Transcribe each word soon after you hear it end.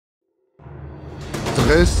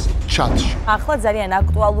დღეს ჩათში. ახლა ძალიან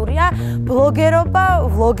აქტუალურია ბლოგერობა,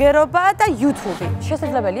 ვლოგერობა და YouTube.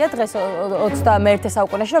 შესაძლებელია დღეს 21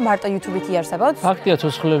 საუკუნეში რომ მარტო YouTube-ით იარსებოთ? ფაქტია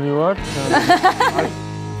ცოცხლები ვართ.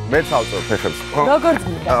 მეც ავწევ ფეხებს. როგორ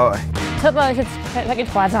გინდა? ცოტა ისეთ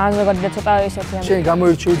საკითხია ძალიან ზოგადი და ცოტა ისეთი. შენ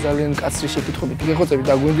გამოირჩევი ძალიან კაცრი შეკითხვებით. გეხოცები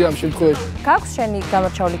დაგვინდი ამ შემთხვევაში. გაქვს შენი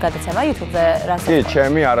გამორჩეული გადაცემა YouTube-ზე რასაც? კი,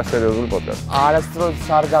 ჩემი არასერიოზული პოდკასტი. არასდროს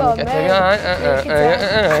არ გამიკეთებ.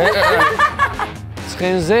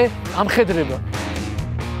 ცხენზე ამხედრება.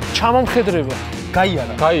 ჩამომხედრება.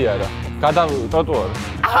 გაიარა. გაიარა. გადა ტროტუარი.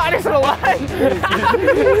 არის რო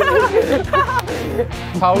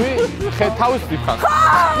თავის ვიფხარ.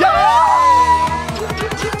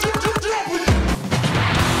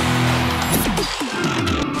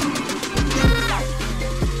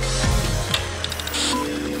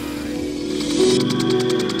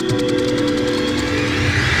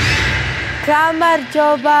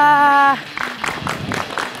 გამარჯობა.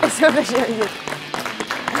 ესე შეგვიძლია.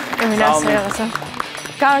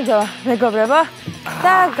 გამარჯობა, მეგობრებო.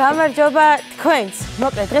 და გამარჯობა თქვენს.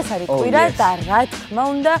 მოკლედ დღეს არის კვირა და რა თქმა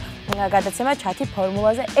უნდა, გადაცემა ჩათი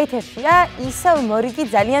ფორმულაზე ეთერშია, ისევ მორიგი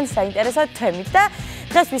ძალიან საინტერესო თემით და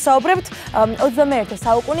დღეს ვისაუბრებთ 21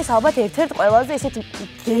 საუკუნის ალბათ ერთ-ერთ ყველაზე ისეთ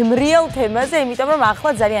გემრიელ თემაზე, იმიტომ რომ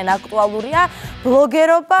ახლა ძალიან აქტუალურია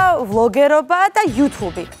ბლოგერობა, ვლოგერობა და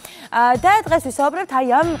YouTube. და დღეს ვისაუბრებთ აი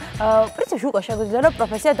ამ პრინციპში უკვე შეგვიძლია რომ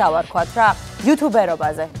პროფესია დავარქვათ რა,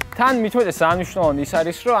 YouTube-ერობაზე. თან მithumetes სანიშნავი ის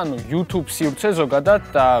არის რომ ანუ YouTube სივრცე ზოგადად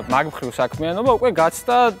და მაგმხრივ საქმიანობა უკვე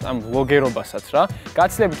გაცდა ამ ვლოგერობასაც რა.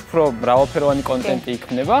 გაცლებით უფრო მრავალფეროვანი კონტენტი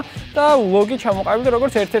იქნება და ვლოგი ჩამოყალიბდა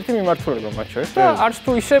როგორც ერთ-ერთი მიმართულება მათ შორის და არც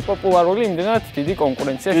თუ ისე პოპულარული იმდენად დიდი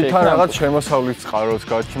კონკურენცია შეიქმნა. თან რაღაც შემოსავლის წყაროს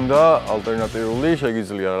გაჩნდა ალტერნატიული,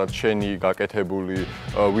 შეგიძლია რაღაც შენი გაკეთებული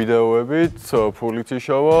ვიდეოებით ფულით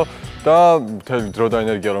იშოვო და მთელი დრო და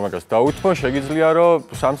ენერგია რომ მაგას დაუთმო, შეგიძლია რომ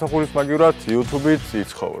სამსახურის მაგივრად YouTube-ით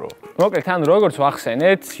იცხოვრო. მოკლედ, თან როგორც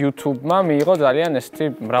ვახსენეთ, YouTube-მა მიიღო ძალიან ესეთი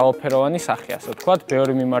მრავალფეროვანი სახე, ასე ვთქვათ,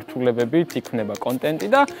 ბევრი მიმართულებებით იქნება კონტენტი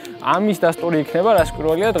და ამის დასტური იქნება, რას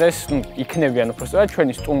პირველია დღეს იქნებიან უბრალოდ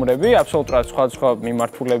ჩვენი სტუმრები, აბსოლუტურად სხვადასხვა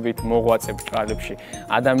მიმართულებით მოღვაწე ბჭყალებში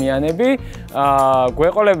ადამიანები,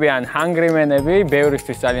 გვეყოლებიან ჰანგრიმენები,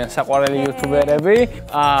 ბევრისთვის ძალიან საყვარელი YouTube-ერები.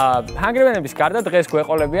 ჰანგრიმენების გარდა დღეს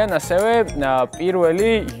გვეყოლებიან ასევე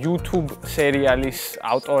პირველი YouTube სერიალის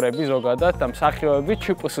ავტორები ზოგადად და მსახიობები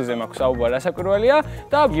ჩიპსზე მაქვს საუბარი ასაკვირველია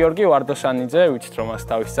და გიორგი ვარდოსანიძე, ვიცით რომ მას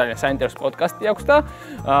თავის ძალიან საინტერესო პოდკასტი აქვს და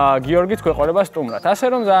გიორგიც გვეყოლება სტუმრად. ასე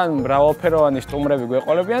რომ ძალიან მრავალფეროვანი სტუმრები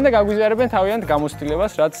გვეყოლებიან და გაგვიზიარებენ თავიანთ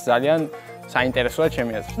გამოცდილებას, რაც ძალიან საინტერესოა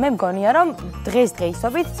ჩემი აზრით. მე მგონია რომ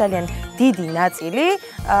დღესდღეობით ძალიან დიდი ნაწილი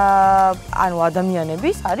ანუ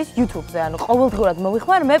ადამიანების არის YouTube-ზე. ანუ ყოველდღურად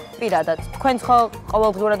მოვიხმარ მე პირადად. თქვენც ხო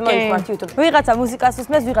ყოველდღურად მოვიხმართ YouTube-ზე. ვიღაცა მუსიკას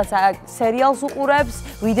უსმენს, ვიღაცა სერიალს უყურებს,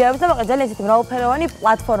 ვიდეოებს და მაგალითად ძალიან ისეთი მრავალფეროვანი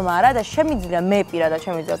პლატფორმაა რა და შემიძლია მე პირადად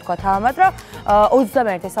შემიძლია თქვა ამათ რომ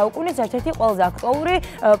 21 საუკუნის ერთ-ერთი ყველაზე აქტუალური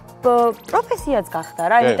პროფესიაც გახდა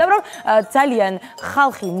რა. იმიტომ რომ ძალიან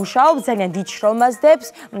ხალხი მუშაობს, ძალიან დიდ შრომას დებს,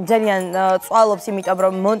 ძალიან წვალობს, იმიტომ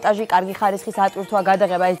რომ მონტაჟი, კარგი ხარისხის ატვირთვა,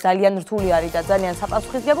 გადაღება ეს ძალიან რთული არის და ძალიან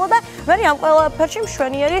საპასუხისმგებლო და მე ამ ყველაფერში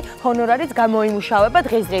მშვენიერი ჰონორარიც გამოიმუშავება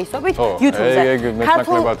დღესდღეობით YouTube-ზე.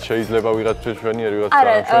 მეტნაკლებად შეიძლება ვიღაც მშვენიერი, ვიღაც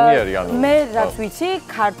არამშვენიერი, ანუ მე რაც ვიცი,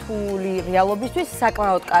 ქართული რეალობისთვის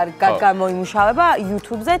საკმაოდ კარგად გამოიმუშავება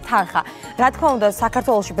YouTube-ზე თანხა. რა თქმა უნდა,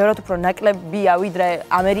 საქართველოში ბევრად უფრო ნაკლებია ვიდრე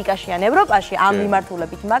ამერიკაში ან ევროპაში ამ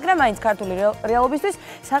მიმართულებით, მაგრამ მაინც ქართული რეალობისთვის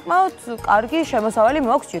საკმაოდ კარგი შემოსავალი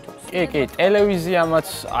მოაქვს YouTube-ს. კი, ტელევიზიამაც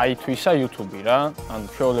აითვისა YouTube-ი რა, ანუ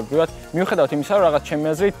ჩვეულებრივად მიუხედავად იმისა, რომ რაღაც ჩემი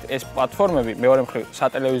აზრით ეს პლატფორმები მეორე მხრივ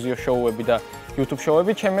სატელევიზიო შოუები და YouTube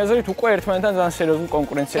შოუები ჩემი აზრით უკვე ერთმანეთთან ძალიან სერიოზულ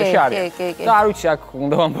კონკურენციაში არიან. და არ ვიცი აქ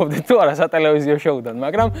უნდა ვამბობდეთ თუ არა სატელევიზიო შოუდან,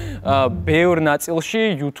 მაგრამ ბევრ ნაწილში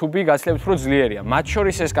YouTube-ი გაცილებით უფრო ძლიერია. მათ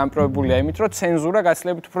შორის ეს გამპრობებულია იმით, რომ ცენზურა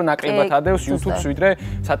გაცილებით უფრო ნაკლებად ადევს YouTube-ს ვიდრე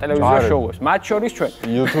სატელევიზიო შოუებს. მათ შორის ჩვენ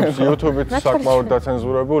YouTube-ით საკმაოდ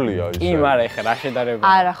დაცენზურებულია ისე. კი, მაგრამ ეხლა რა შედარება?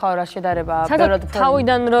 არა, ხო, რა შედარება? საერთოდ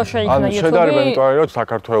თავიდან რო შეიქმნა YouTube-ი. შედარება იმიტომ არის, რომ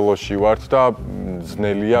საქართველოში ვართ და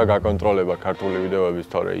ძნელია გაკონტროლება ქართული ვიდეოების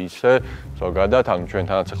თორე ისე ზოგადად, ანუ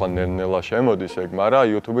ჩვენთანაც ახლა ნელ-ნელა შემოდის ეგ, მაგრამ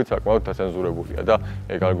YouTube-ით საკმაოდ დაცენზურებულია და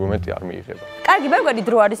ეგ არგუმენტი არ მიიღება. კარგი, მე მგონი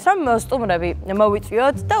დრო არის რომ სტუმრები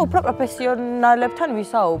მოვიწვიოთ და უფრო პროფესიონალებთან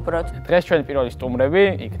ვისაუბროთ. დღეს ჩვენი პირველი სტუმრები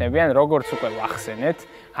იქნებიან, როგორც უკვე ვახსენეთ,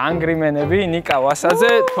 ჰანგრიმენები ნიკა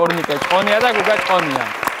ვასაძე, თორნიკე ჭყონია და გუგა ჭყონია.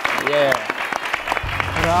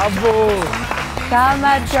 Bravo!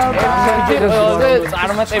 გამარჯობა.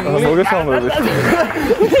 წარმატებული მოგესალმებით.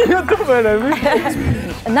 იუთუბერები.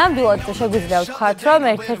 ნამდვილად შეგვიძლია ვთქვათ, რომ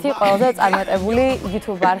ერთ-ერთი ყველაზე წარმატებული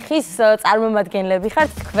YouTube არხის წარმომადგენლები ხართ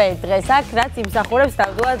თქვენ დღეს აქ, რაც იმსახურებს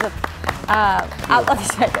ნამდვილად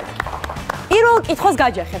ავტომატიზაციას. პირველ კითხვას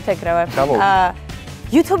გაჯახებთ ეგრევე.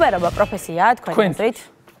 YouTube-ერობა პროფესიაა თქვენ აზრით?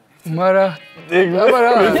 მარა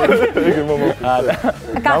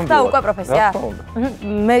გახდა უკვე პროფესია?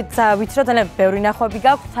 მე ვიცი რომ ძალიან ბევრი ნახვები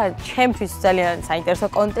გაქვთ, ჩემთვის ძალიან საინტერესო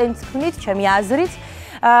კონტენტს ქმნით, ჩემი აზრით.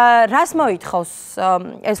 რას მოითხოვს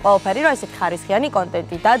ეს ყველაფერი, რომ ესეთ ხარისხიანი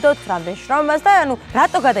კონტენტი დადოთ, რამდენ შრომას და ანუ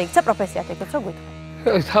რატო გადაიქცა პროფესიად ეგრეთ რო გვითხრა?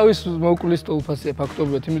 თავის მოკვლის სტოლფასია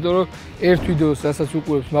ფაქტობრივად, იმიტომ რომ ერთ ვიდეოს რასაც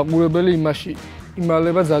უყურებს მაყურებელი, იმაში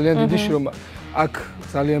იმალება ძალიან დიდი შრომა. აქ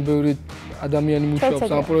ძალიან ბევრი ადამიანი მუშაობს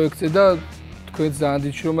ამ პროექტზე და თქვენ ძალიან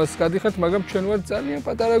დიდ შრომას გადიხართ, მაგრამ ჩვენ ვართ ძალიან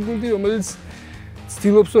პატარა გუნდი, რომელიც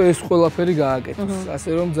ცდილობს რომ ეს ყველაფერი გააკეთოს. ასე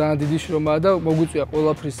რომ ძალიან დიდი შრომაა და მოგვიწვია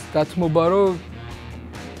ყველაფრის დათმობა, რომ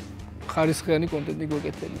ხარისხიანი კონტენტი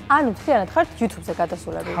გვეკეთებინა. ანუ თქვენად ხართ YouTube-ზე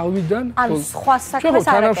გადასულები? თავიდან ანუ სხვა საქმეს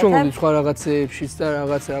არ თანამშრომლობთ სხვა რაღაცეებშიც და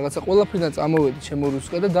რაღაცა ყველაფრიდან წამოვედი ჩემო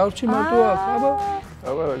რუსკა და დავრჩი მარტო აქ, აბა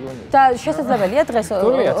და შესაძლებელია დღეს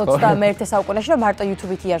 21 საუკუნეში რომ მარტო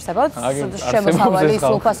YouTube-ით იარსებოთ შემოსავალი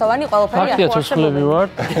სრულფასოვანი ყველაფერი ფაქტია ცოცხლები ვარ.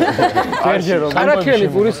 კარაქიანი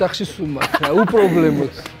პურის სახში სუმა რა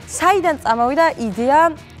უპრობლემოდ. საიდან წამოვიდა იდეა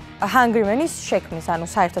Hungry Man-ის შექმნის, ანუ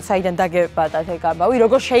საერთოდ საიდან დაგებადათ ეგ ამბავი,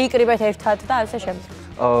 როგორ შეიკრიბეთ ერთად და ასე შემდეგ.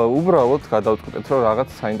 უბრალოდ გადავწყვეტეთ რომ რაღაც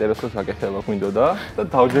საინტერესო საკეთება გვინდოდა და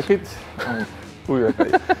დავჯექით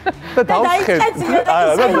და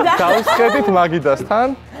დავსხედით მაგიდასთან,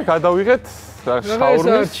 გადავიღეთ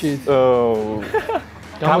შაურმის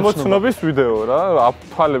გამოცნობის ვიდეო რა,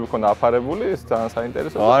 თვალები ქონდა აფარებული, ეს ძალიან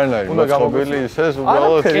საინტერესო. უნდა გამოგვილი ისეს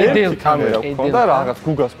უბრალოდ კამერა ქონდა, რაღაც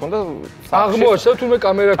გუგას ქონდა. აღმოაჩნდა თუმე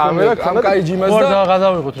კამერა ქონდა, ამ კაი ჯიმას და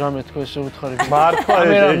გადავიღოთ რამე თქვენ შევთხარი. მართლა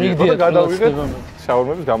ეგ გადავიღეთ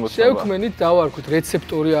შაურმების გამოცნობა. შევქმნით, დავარქვით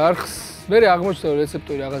რეცეპტორი არხს. მე აღმოჩნდა რომ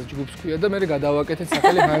რეცეპტორი რაღაც ჯგუფს ქვია და მე გადავაკეთეთ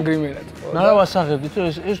სახელი Hungry Man-ად. ნარა ვასაღებდით რომ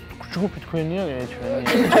ეს ჯგუფი თქვენია ჩვენი.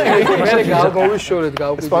 მე გავგოვიშორეთ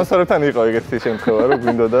გავყვით. სპონსორებთან იყო ეგეთი შემთხვევა რომ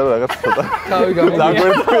გვინდოდა რაღაც ცოტა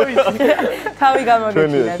თავი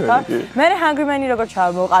გამოგიჩინეთ, ხო? მე Hungry Man-ი როგორ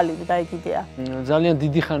ჩამოყალიბდა ეგ იდეა? ძალიან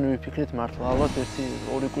დიდი ხანი ვიფიქრეთ მართლა ალბათ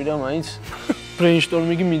 1-2 კვირა მაინც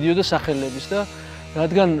brainstorming-ი მიდიოდა სახელების და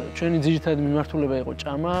რადგან ჩვენი ძირითადი მიმართულება იყო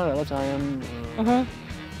ჭამა, რაღაც აი ამ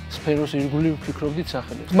სფეროს ირგვლივ ვფიქრობდით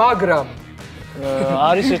სახელებს. მაგრამ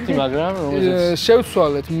არის ერთი მაგრამ რომელზეც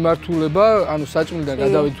შევცვალეთ მიმართულება, ანუ საჭმლიდან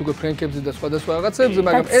გადავიდეთ უკვე ფრენკებზე და სხვადასხვა რაღაცებზე,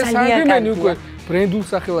 მაგრამ ეს Hungry Man-ი უკვე ბრენდულ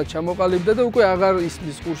სახელად ჩამოყალიბდა და უკვე აღარ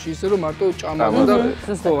ისმის ყურში ისე რომ მარტო ჭამაა და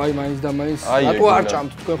ხო აი მაინც და მაინც რატო არ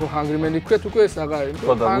ჭამთ თქვენ ხო Hungry Man-ი ქვეთ უკვე ეს აღარ არის.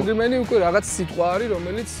 Hungry Man-ი უკვე რაღაც სიტყვა არის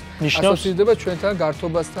რომელიც ასოცირდება ჩვენთან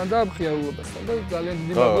გართობასთან და მხიარულობასთან და ძალიან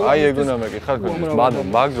დიდი მადლობა. აი ეგ უნდა მეკითხა გქონდეს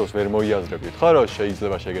მაგზოს ვერ მოიაზრებთ ხო რომ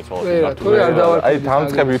შეიძლება შეგეცვალოთ მართლა. აი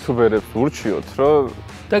დამწყებ YouTuber-ებს ურჩიოთ რომ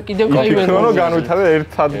და კიდევ კაი ვერ რომ განვითარდა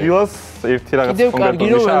ერთ ადგილას ერთი რაღაც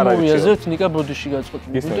კონკრეტული შარ არის. ეზოთ ნიკა ბოდიში გაწყოთ.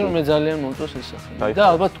 იმიტომ რომ მე ძალიან მომწონს ეს სახელი. და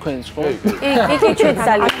ალბათ თქვენც ხო? კი, ჩვენ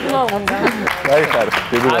ძალიან მომდა. აი ხარ,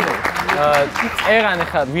 დიდად. ეგან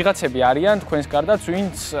ხარ ვიღაცები არიან თქვენს გარდაც,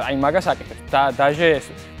 ვინც აი მაგას აკეთებს. და დაჟე ეს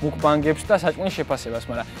მუკბანგებს და საჭმლის შეფასებას,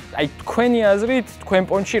 მაგრამ აი თქვენი აზრით, თქვენ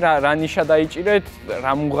პონჩი რა ნიშა დაიჭირეთ,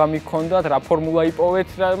 რა მუღამი გქონდათ, რა ფორმულა იპოვეთ,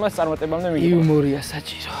 რა მას წარმატებამდე მიიღეთ. იუმორია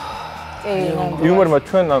საჭირო. იუმორმა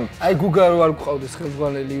ჩვენ ამ აი გუგა რო არ გყავდეს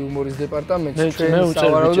ხელმძღვანელი იუმორის დეპარტამენტში ჩვენ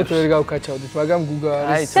სავარაუდოდ ვერ გავკაჩავდით, მაგრამ გუგა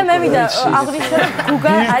არის. და მე მინდა აღნიშნო რომ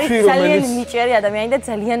გუგა არის ძალიან ნიჭიერი ადამიანი და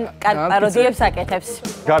ძალიან პაროდიებს აკეთებს.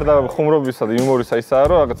 გარდა ხუმრობისა და იუმორისა ისაა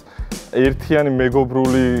რომ რაღაც ერთიანი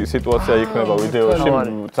მეგობრული სიტუაცია იქნება ვიდეოში,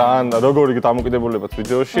 ძალიან როგორი დამოკიდებულებაც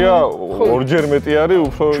ვიდეოშია, ორჯერ მეტი არის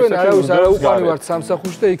უფრო ჩვენ არავის არ უყარი ვართ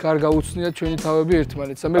სამსახურში და იქ არ გაუცნიათ ჩვენი თავები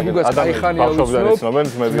ერთმანეთს. მე გუგას კაიხანია ვიცნობ.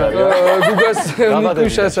 გუგას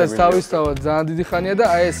ნიკუშასაც თავისთავად ძალიან დიდი ხანია და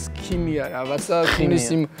აი ეს ქიმია რაღაცა ხმის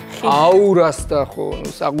იმ აურას და ხო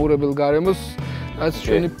საყურებელ გარემოს რაც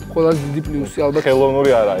ჩვენი ყველაზე დიდი პლუსი ალბათ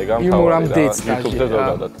ხელოვნური არა ეგ ამ თავად YouTube-ზე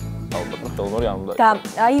ზოგადად ალბათ ხელოვნური არ უნდა და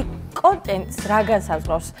აი კონტენტს რა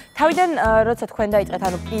განსაზღვრავს? თავიდან როცა თქვენ დაიწყეთ,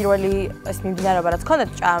 ანუ პირველი ეს მიმდინარეობა რაც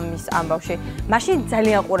ქონდათ ჭამის ამბავში, მაშინ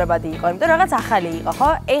ძალიან ყურებადი იყო, იმიტომ რომ რაღაც ახალი იყო, ხო?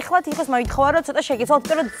 ეხლათ იყოს მოითხოვა რომ ცოტა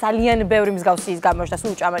შეგეცვალოთ, რომ ძალიან ბევრი მსგავსი ის გამოჩნდა,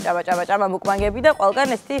 სულ ჭამა მუკბანგები და ყველგან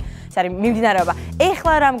ესეთი არის მიმდინარეობა.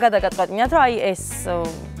 ეხლა რამ გადაგაწყვეტინათ, რომ აი ეს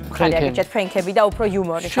ხარ ეგეჭეთ ფრენკები და უფრო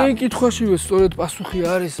იუმორი ხარ. შენ კითხვაშივე სწორედ პასუხი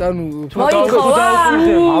არის, ანუ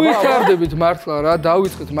მოიხდებით მართლა რა,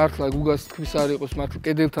 დავიწყეთ მართლა გუგას თქვის არ იყოს მართლა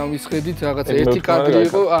კედელთან ვისხედით რაღაცა ერთი კადრი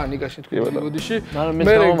იყო, ნიკაში თქვი ბოდიში.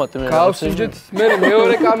 მე გავსიჯეთ, მე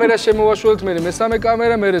მეორე კამერა შემოვაშველეთ, მე მესამე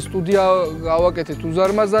კამერა, მე სტუდია გავაკეთეთ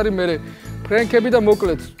უზარმაზარი, მე ფრენკები და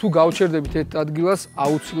მოკლედ თუ გავჩერდებით ერთ ადგილას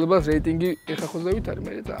აუცილებლად რეიტინგი ეხა ხოზებით არის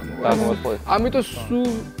მე წარმოაწყო. ამიტომ სულ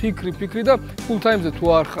ფიქრი და full time-ზე თუ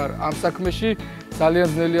არ ხარ ამ საქმეში ძალიან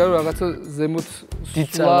ძნელია რომ რაღაცა ზემოთ დიდ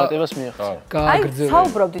წარმატებას მიაღწია. გააგრძელო. აი,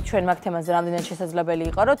 საუბრობდით ჩვენ მაგ თემაზე, რამდენად შესაძლებელი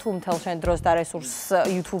იყო, რომ თუ მთელ შენ დროს და რესურსს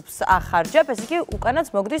YouTube-ს ახარჯებ, ესე იგი უკანაც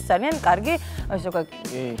მოგდის ძალიან კარგი, ასე ვთქვათ,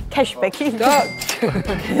 cashback-ი და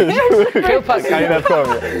ხელფასი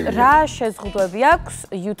გაინარჩუნებია. რა შეზღუდვები აქვს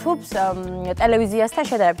YouTube-ს ტელევიზიასთან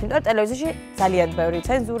შედარებით, იმიტომ რომ ტელევიზიაში ძალიან ბევრი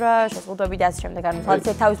ცენზურა, შეზღუდვები და ასე შემდეგ, ანუ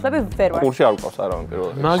თავისი თავისუფლები ვერ ვარ. კურსი არ გვყავს არავინ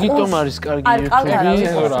პირველად. მაგიტომ არის კარგი YouTube-ი,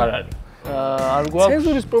 ცენზურა არ არის. არ გვაქვს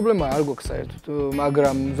ცენზურის პრობლემა არ გვაქვს საერთოდ,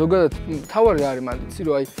 მაგრამ ზოგადად თავარი არის მანდ იცი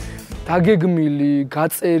რომ აი დაგეგმილი,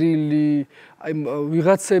 გაწერილი, აი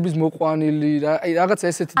ვიღაცების მოყვანილი, აი რაღაცა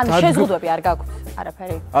ესეთი ანუ შეზღუდვები არ გაქვს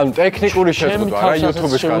არაფერი. ანუ ტექნიკური შეზღუდვა რა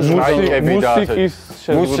YouTube-ის გაჟრაიკები და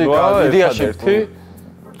მუსიკა, იდეაში ერთი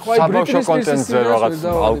საბავშვო კონტენტზე რაღაც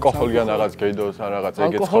ალკოჰოლი ან რაღაც გეიდოს ან რაღაც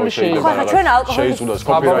ეგეც ხო შეიძლება რაღაც შეიზღუდოს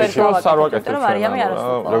კოპირაიტს არ ვაკეთებ.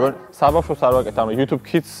 როგორ საბავშვოს არ ვაკეთებ, ანუ YouTube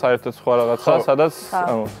Kids საერთოდ სხვა რაღაცა, სადაც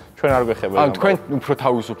ანუ ჩვენ არ გვეხება. ანუ თქვენ უფრო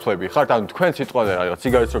თავისუფლები ხართ, ანუ თქვენ სიტყვაზე რაღაც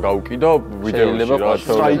სიგარეტს რო გაუკიდო ვიდეოში რა,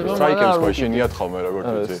 სტრაიკებს გვაშენიათ ხოლმე როგორც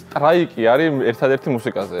ვიცი. სტრაიკი არის ერთადერთი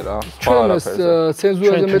მუსიკაზე რა. სხვა არაფერზე.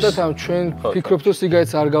 ცენზურაზე მეტად ანუ ჩვენ ფიქრობთ რომ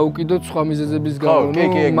სიგარეტს არ გაუკიდოთ სხვა მიზეზების გამო,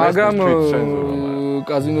 მაგრამ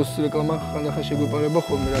კაზინოს რეკლამა ხანდახან შეგვეპარება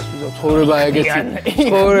ხოლმე რას ვიზავ ცხოვრება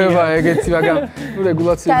ეგეთი მაგრამ ნუ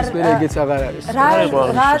რეგულაციების მერე ეგეც აღარ არის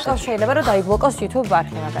რა შეიძლება რომ დაიბლოკოს YouTube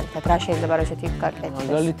არხი მაგალითად რა შეიძლება რომ ესეთი გაკეთდეს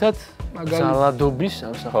მაგალითად ზალადობის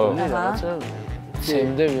ამსახველი რაღაცა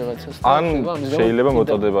ცემდე ვიღაცას ან შეიძლება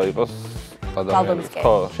მოწოდება იყოს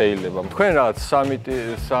ხო შეიძლება თქვენ რაღაც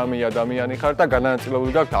სამი ადამიანი ხართ და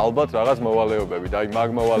განაწილებული გაქვთ ალბათ რაღაც მოვალეობები და აი მაგ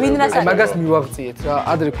მოვალეობები მაგას მივაღწიეთ რა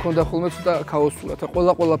ადრე გქონდა ხოლმე ცოტა ქაოსურად და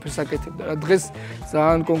ყველაფერს აკეთებდა რა დღეს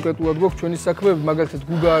ძალიან კონკრეტულად გვაქვს ჩვენი საქმეები მაგალითად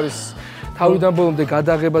გუგა არის თავიდან ბოლომდე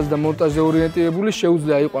გადაღებაზე და მონტაჟზე ორიენტირებული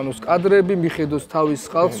შეუძლია აიყვანოს კადრები მიხედოს თავის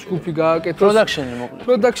ხალხს ჯგუფი გააკეთოს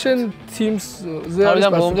production teams-ზე არის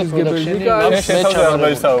პასუხისმგებელი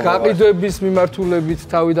გაყიდვების მიმართულებით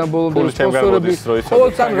თავიდან ბოლომდე სპონსორები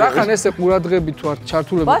ყოველთვის რახან ესე ყურადღებით თუ არ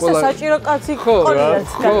ჩართულები ყველა ბასა საჭირო კაცი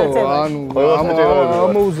ყოლებს ანუ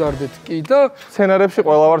ამოუზარდეთ კი და სცენარებში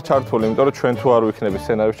ყველა ვარ ჩართული იმიტომ რომ ჩვენ თუ არ ვიქნები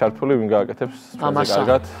სცენარებში ჩართული ვინ გააკეთებს ამას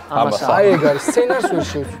კარგად აი ეგ არის სცენარს ვერ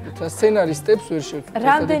შევწვით და სცენარისტებს ვერ შევწვით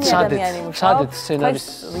რამდენი ადამიანი მუშაობს სადეთ სცენარის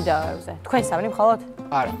ვიდეოებზე თქვენ სამი მხოლოდ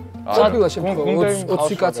არა ყოფილა შემთხვევა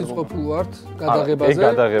 20 კაცი ყოფილ ვართ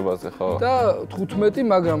გადაღებაზე ხო და 15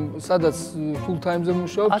 მაგრამ სადაც full time-ზე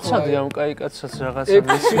მუშაობ აცადი ამ კაი კაცსაც რაღაცა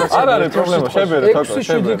არ არის პრობლემა შევერე თქო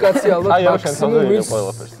 6 კაცი ალბათ მაქსიმუმ ის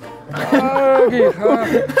აგი ხა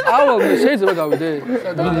ავალ მე შეიძლება გავიდე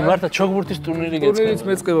მიდი მარტა ჩოგბურთის ტურნირი გეწყება ტურნირიც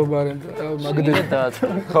მეწყება ბარემ მაგდენი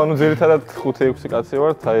ხო ნუ ძირითადად 5-6 კაცი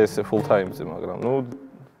ვართ აი ეს full time-ზე მაგრამ ნუ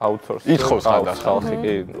outsource ითხოვს ხალხი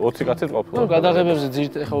კი 20 კაცი ყოფილა ნუ გადაღებებზე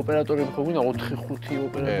ძირითადად ეხა ოპერატორები ხო გვინდა 4-5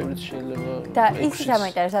 ოპერატორიც შეიძლება და ის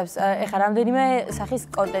დამაინტერესებს ეხა რამდენიმე სახის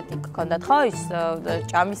კონტენტი გქონდათ ხო ის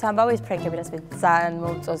ჭამის ამბავი ის ფრენკები რაც მე ძალიან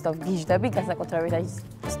მომწონს და ვგიჟდები განსაკუთრებით აი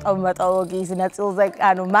სტომატოლოგიის ნაწილზე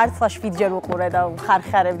ანუ მართლა 7 ჯერ უყურე და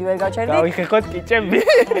ხარხარებდი ვერ გავჩერდი გავიხეხოთ კიჭები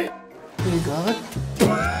გიგაღეთ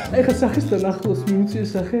ეხა სახისთან ახლოს მიუწიე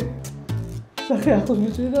სახე ახლოს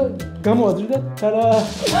მიუწიე და გამოაძრი და ტარა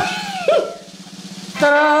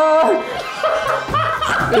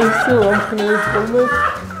ესე ვამხნევით ხოლმე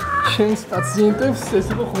შენს პაციენტებს ეს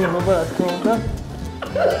იყო ხმება რა თქმა უნდა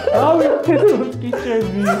ავიტეთროთ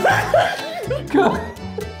კიჭები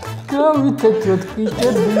გავიტეთროთ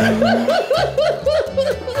კიჭები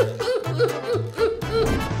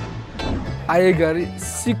აი ეგ არის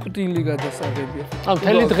სიკვდილი გადასაღებია. ან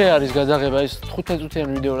მთელი დღე არის გადაღება ის 5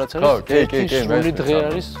 წუთიანი ვიდეო რაც არის. კი, სრული დღე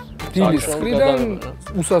არის. დილის 9-დან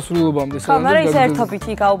უსასრულობამდე სანამ ხო, მაგრამ ის ერთობით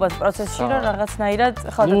იქ ალბათ პროცესში რომ რაღაცნაირად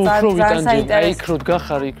ხო და ძალიან საინტერესო. აი იქ რო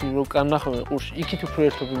გახარ იქ რო კანახავენ ყურში, იქით უფრო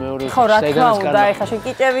ერთობი მეორე ხო, რა თქმა უნდა, ეხა შენ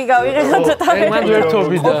კიჭები გავიღეთ და მან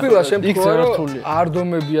ერთობი და ყოფილა შემთხვევა რომ არ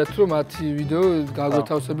დომებიათ რომ მათი ვიდეო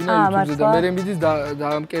გაგვეთავსებინა YouTube-ზე და მე მიდის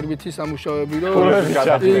დაამკერვითი სამუშაოები რომ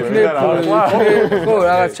იქნებ ხო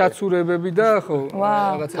რაღაც ჩაცურებები და ხო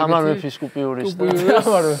რაღაც თამარ მეფის კუპიურის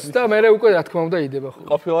და მე უკვე რა თქმა უნდა იდება ხო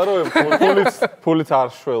ყოფილა რომ ფულიც არ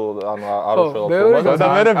შველოდა, ანუ არ უშველა. და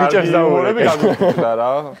მე ბიჭებს დაუბრუნები გაგუხდა რა.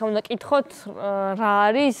 ხომ უნდა კითხოთ რა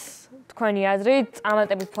არის თქვენი აზრით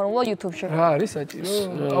წარმატების ფორმულა YouTube-ში? რა არის საჭირო?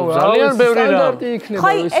 ძალიან ბევრი რა. იქნება ხო,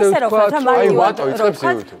 ესე რო ხარ, აი, ვატო იწყებს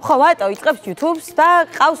YouTube. ხო, ვატო იწყებს YouTube-ს და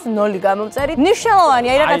ყავს 0 გამომწერით. ნიშნულოვანი,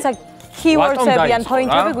 აი რაღაცა keywords-ები ან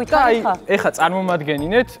point-ები გვითხრათ ხა? ეხა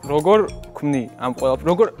წარმომადგენინეთ, როგორ ქმნი ამ ყველაფერს,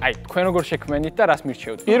 როგორ, აი, თქვენ როგორ შექმნით და რას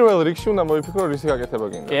მირჩევთ? პირველ რიგში უნდა მოიფიქრო რისი გაკეთება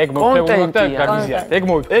გინდა. ეგ მოგხდებოდა და გაგიზიარეთ. ეგ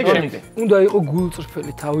მოვიფიქრე. უნდა იყოს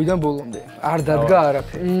გულწრფელი თავიდან ბოლომდე. არ დადგა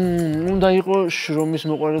არაფერი. უნდა იყოს შრომის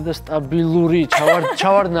მოყვარული და სტაბილური,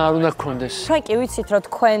 ჩავარდნა არ უნდა გქონდეს. ჩვენ კი ვიცით, რომ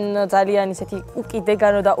თქვენ ძალიან ისეთი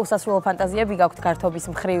უკიდეგანო და უსასრულო ფანტაზიები გაქვთ გართობის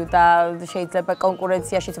მხრივ და შეიძლება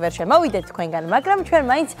კონკურენციაშიც ვერ შემოვიდეთ თქვენგან, მაგრამ ჩვენ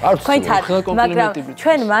მაინც მაგრამ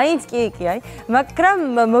ჩვენ მაინც კი, აი, მაგრამ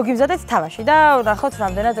მოგიმზადეთ თამაში და ნახოთ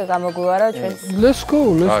რამდენად გამოგვივარა ჩვენს. Let's go.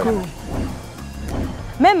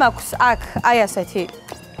 მე მაქვს აქ აი ასეთი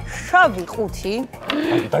შავი ყუთი.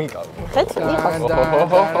 დაგიკავე. ხეთ?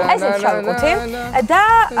 ესეთი შავი ყუთი და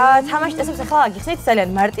თამაში წესებს ახლა აგიხსნით, ძალიან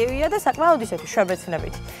მარტივია და საკმაოდ ისეთი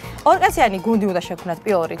შვებეცნებით. ორკაციანი გუნდი უნდა შექმნათ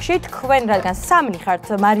პირველ რიგში, თქვენ რადგან სამნი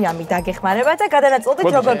ხართ მარიამი დაგეხმარება და გადანაწილდით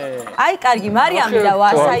როგორ აი კარგი მარიამი და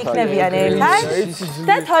ვასა იქნებიან ერთად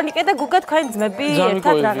და თორნიკე და გუგა თქვენ ძმები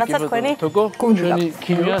ერთად რაღაცა თქვენი გუნდი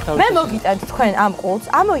გაქვთ. მე მოგიტანთ თქვენ ამ ყუთს,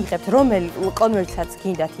 ამოიღებთ რომელი კონვერტსაც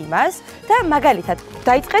გინდათ იმას და მაგალითად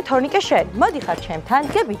დაიწყეთ თორნიკე შენ. მოდი ხარ ჩემთან,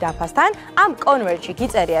 გები დაფასთან, ამ კონვერტში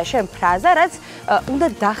გიწერია შენ ფრაზა, რაც უნდა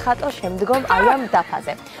დახატო შემდგომ აი ამ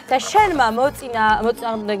დაფაზე. და შენმა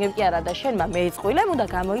მოწინააღმდეგე კი არა და შენმა მეიწყვილემ უნდა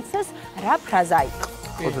გამოიცნოს რა ფრაზა იყო.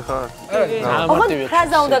 ხოდი ხარ? ოღონდ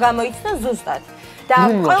ფრაზა უნდა გამოიცნოს ზუსტად. და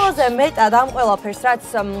ყველაზე მეტად ამ ყველაფერს რაც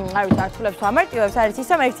არ ვიცი ართულებს თუ ამარტივებს არის ის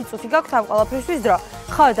რომ ერთი წუთი გაქვთ ამ ყველაფერისთვის დრო.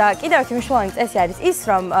 ხო და კიდევ ერთი მნიშვნელოვანი წესი არის ის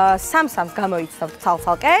რომ სამ-სამს გამოიცნობთ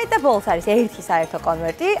ცალ-ცალკე და ბოლოს არის ერთი საერთო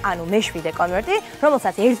კონვერტი, ანუ მეშვიდე კონვერტი,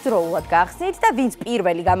 რომელსაც ერთდროულად გახსნით და ვინც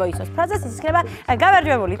პირველი გამოიცნობს ფრაზას ის იქნება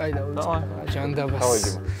გამარჯვებული. აი და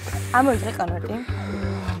ჯანდაბას. ამოიღე კონვერტი.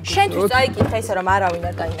 შენთვის წაიკითხე ისე რომ არავინ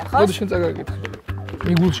არ დაინახოს. მოდი შენ წაგაკითხე.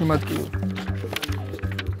 მიგულში მატკიო.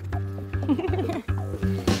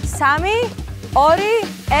 3 2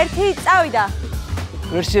 1 წავიდა.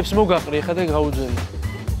 ვერსიებს მოგაყრი ხა და გაუძელი.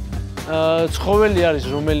 ცხოველი არის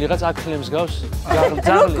რომელიღაც აკლემს გავს.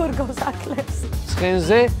 როგორ გავს აკლემს?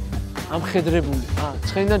 ცხენზე ამხედრებული.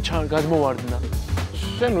 ცხენიდან გადმოვარდნა.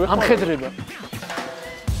 შენ ვეხმარ. ამხედრება.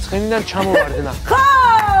 ცხენიდან ჩამოვარდნა. ხო!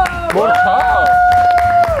 მორთა?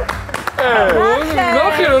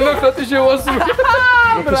 ნახე რომ ნახატი შევასრულე.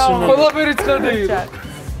 ყველაფერი ცხადი.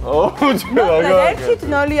 ერთით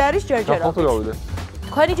 0 არის ჯერჯერობით. ხო გავიდე.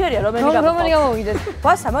 თქვენი ჯერია რომელი გამოვიდეთ?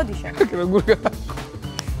 ვასა მოდი შენ. როგორ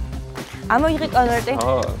ამოიღე კონვერტი.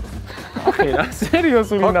 ახლა რა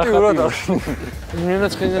სერიოზული ნახატი. მენა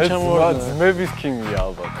ცხენიდან ჩამოვარდნა. ძმების კინგია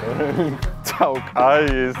ალბათ. წაუ, კაი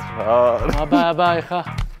ეს რა. აბა ეხა.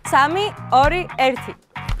 3 2 1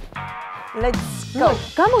 Let's go.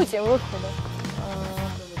 გამოიწე რო ხდება.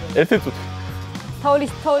 ერთი წუთი.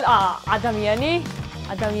 თოლის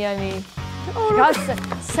ადამიანი გას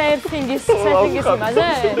სერფინგის იმაზე?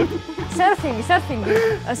 სერფინგი,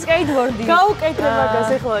 სკეიტბორდი. გაუკეთე მაგას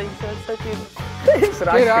ახლა ისე საჭირო. ეს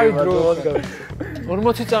რა არის დრო?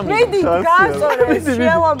 40 წამი. მედი გასწორე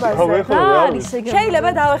შელამაზე. შეიძლება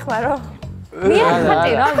დავეხმარო.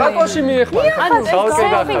 მიეხმატე რა. კაკოში მიეხმატე. ანუ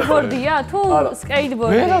სკეიტბორდია თუ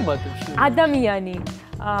სკეიტბორდი? ვერ ამატებ. ადამიანი,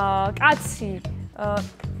 კაცი, რა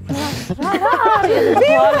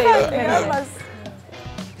არის?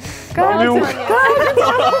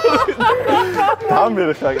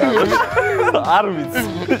 დამერხა არ ვიცი.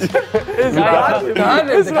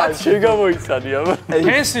 ეს რა შეგამოიცანია?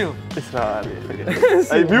 კენსილ. ეს რა არის?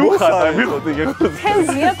 აი მივხოდი გეხო.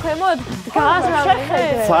 თენზია ქვემოთ დგას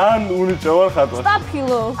რამდენიმე? სან უნიჭოვარ ხატვა.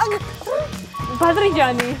 სტაფილო.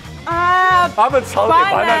 ბადრიჯანი. აბა ცალკე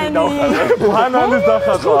ბანანი დავხატე. ბანანის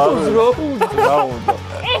დახატვა. რა უნდა?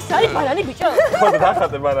 ეს არის ბანანი ბიჭო. ხო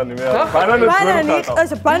დახატე ბანანი მე. ბანანი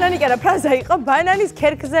ეს ბანანი კი არა ფრაზა იყო ბანანის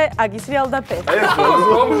ქერქზე აგისრიალ და ფე.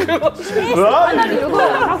 ბანანი როგორ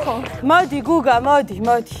ახო? მოდი გუგა, მოდი.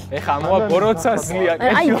 ეხა მოა პოროცასლია.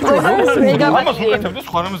 აი ბანანის მეგაბაიტი.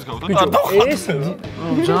 სხვა რამეს გავდა. ეს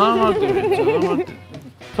ძამატი.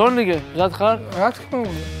 თორნიკე, მზად ხარ? რა თქმა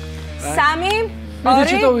უნდა. 3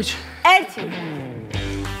 მიდიჩიტოვიჩ. 1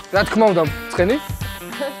 რა თქმა უნდა, ცხენი?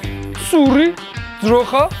 სური,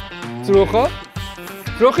 ძროხა.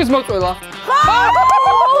 ძროხის მოწველა.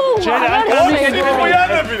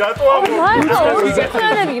 მოიანები რატო მართლა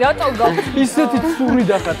რატო გაქვს? ისეთი ცური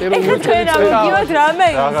დახატე რომ ეხლა ჩვენ ავიგივოთ რამე?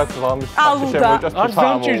 რაღაც ლამის არ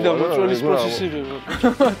დამჭირდა მოწვევის პროცესირება.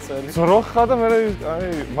 ზროხა და მე აი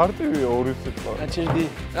მარტივია ორი სიტყვა. აჩერდი.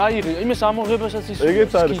 აი იმას ამოღებასაც ის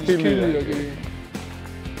ეგეც არის სტილია.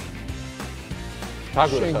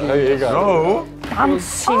 აი ეგ არის.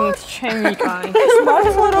 ამსინით ჩემი კაი. ეს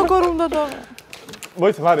მართლა როგორ უნდა და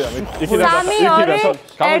მოიც მარიამ იქიდან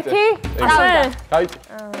ერთი გაი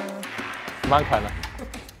მანქანა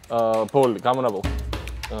ბოლი გამონაბოლ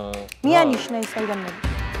მიანიშნა ის ადამიანი.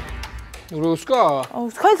 რუსკა?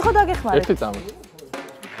 სხვა დაგეხმარეთ. ერთი წამი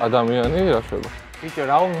ადამიანი რა შევა ბიჭო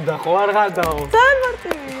რა უნდა ხო არ გადაო ძალიან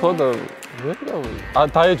მარტივია. ხო და მე რა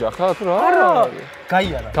დაეჯახა თუ რა არა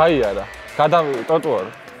გაიარა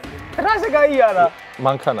ტროტუარი რაზე გაიარა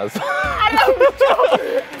მანქანაზე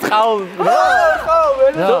ყაულ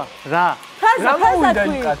რა ფაზა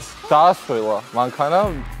დაასველა მანქანა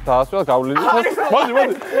დაასველა გავლილი მოდი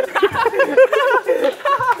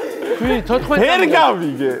ქვი 14 ვერ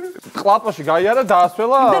გავიგე ყლაპოში გაიარა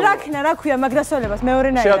დაასველა რა ქვია მაგდასველებას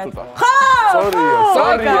მეორენაირად შეაწუწა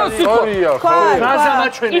სორია ხო რაზე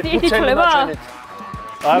მაჩვენეთ ითვლება?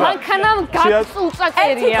 მანქანამ გაწუწა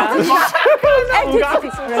კერია.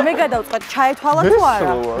 მე გადავწყვეტ ჩაეთვალა თუ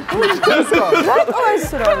არა? რატო ეს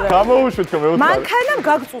რა? გამოუშვით რომ მეუთხარი მანქანამ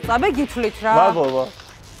გაგწუწა, მე გითვლით რა. მადლობა.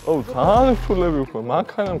 ო, თან ფულები უკვე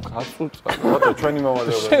მანქანამ გაწუწა. რატო ჩვენი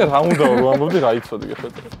მომავალეობა? შენ რა უნდა რომ ამბობდი რა იცოდი ეხლა?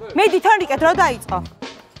 მე დითონიკეთ რა დაიწყო?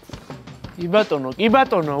 კი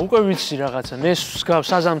ბატონო, უკვე ვიცი რაღაცა, ნესვს გავს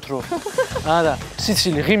საზამთრო. არა,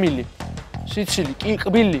 სიცილი, ღიმილი. სიცილი,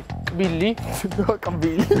 კბილი.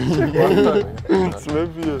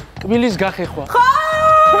 ძმებია. კბილის გახეხვა.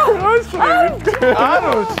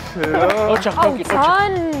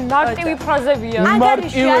 თან მარტივი ფრაზებია.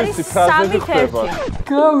 მარტივი ფრაზები ხდება.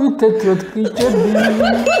 გავიტეთოთ კიჭები.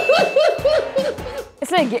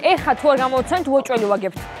 ესე იგი, ეხა თუ არ გამოვცემთ, უოჭველი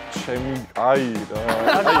ვაგებთ. ჩემი აი რა.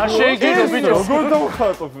 არ შეიგინო ბიჭო. როგორ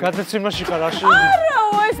დავხატო? გადაცემაში ხარ, არ შეიგინო. არა,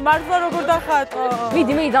 ეს მართლა როგორ დახატო?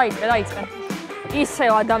 მიდი, დაიწყე.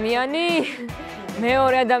 ისევ ადამიანი,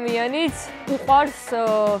 მეორე ადამიანიც უყვარს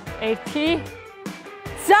ერთი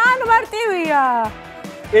ძალიან მარტივია.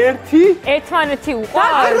 ერთმანეთი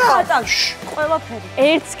უყვარს. ყველაფერი.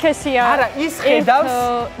 ერთსქესია. არა, ის ხედავს,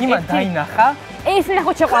 იმან დაინახა. ეს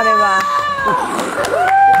ნახოთ შეყვარება.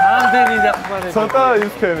 რამდენი დახმარება. ცოტა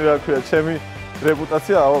ისქენი რა ქვია, ჩემი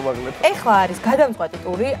რეპუტაცია ავამაღლებ. ეხლა არის გადამწყვეტი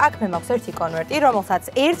ტური, აქ მე მაქვს ერთი კონვერტი, რომელსაც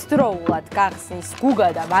ერთდროულად გახსნის გუგა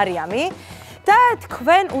და მარიამი. და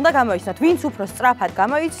თქვენ უნდა გამოიცნოთ, ვინც უფრო სწრაფად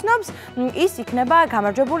გამოიცნობს, ის იქნება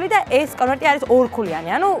გამარჯვებული და ეს კონვერტი არის ორქულიანი,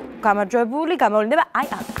 ანუ გამარჯვებული გამოვლინდება აი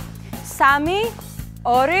აქ. 3,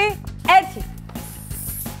 2, 1.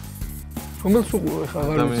 რომელს უყურე ხა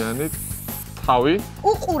ადამიანი თავი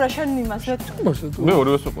უყურე შენ იმას რა თქმა უნდა. მე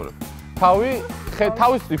ორივეს უყურებ.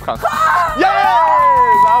 თავის დიფხან.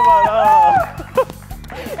 ზაბარა.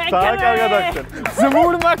 საკარგად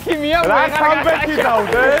ზმურმა ქიმია რა სამბეკი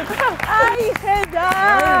დავდეთ? აი ხედა.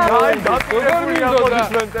 აი როგორ მინდოდა?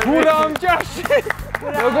 გურამჭაში.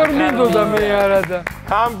 როგორ მინდოდა მე არა და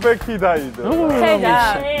სამბეკი დაიდო. ხედა.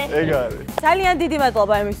 ეგ არის. ძალიან დიდი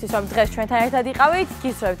მადლობა იმისთვის, რომ დღეს ჩვენთან ერთად იყავით.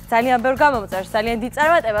 გისურვებთ ძალიან ბევრ გამომწერს, ძალიან დიდ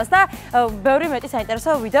წარმატებას და ბევრი მეტი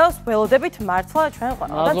საინტერესო ვიდეოს ველოდებით მართლა ჩვენ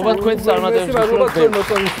ყველა. მადლობა თქვენ წარმატებებს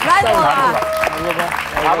გისურვებთ. მადლობა.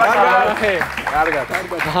 კარგად.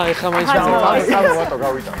 აი ხა მაინც საბათო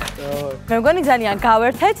გავიტან. მე მგონი ძალიან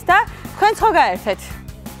გავერთეთ და თქვენც ხო გაერთეთ.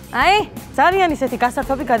 აი, ძალიან ისეთი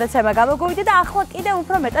გასართობი გადაცემა გამოგვივიდა და ახლა კიდევ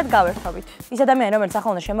უფრო მეტად გავერთობით. ის ადამიანი, რომელიც ახლა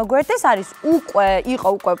უნდა შემოგვერთდეს, არის იყო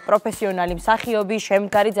პროფესიონალი მსახიობი,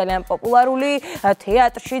 შემდგარი, ძალიან პოპულარული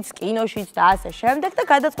თეატრშიც, კინოშიც და ასე შემდეგ და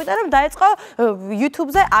გადაწყვიტა რომ დაეწყო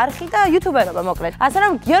YouTube-ზე არხი და YouTuber-ობა მოკლედ. ასე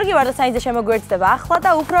რომ გიორგი ვარდასაინძე შემოგვერთდება ახლა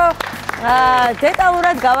და უფრო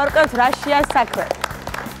დეტალურად გავარკვევთ რა შეა საქმე.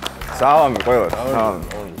 სალამი ყველას. სალამი.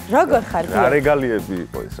 როგორ ხარ? რა რეგალიები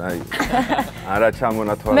იყო ეს, აი. არა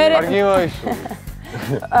ჩამონათვალე. კარგი ვაიშო.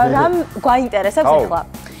 რამ გვაინტერესებს ახლა?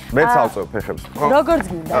 მე წავწევ ფეხებს. როგორც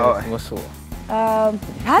გინდა. მოსულა.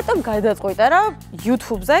 რატომ გადაწყვიტა რომ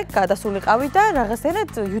YouTube-ზე გადასულიყავი და რაღაცნაირად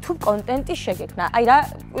YouTube კონტენტი შეგექმნა? აი რა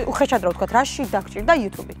უხეშად რა ვთქვა, რაში დაგჭირდა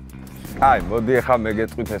YouTube-ი? აი, მოდი ახლა მე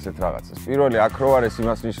გეტყვით ესეთ რაღაცას. პირველი აქ რო არის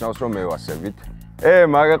იმას ნიშნავს რომ მევასებით.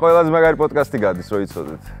 მაგა ყველაზე მაგარი პოდკასტი გადის, რო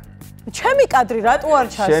იცოდეთ. ჩემი კადრი რატო არ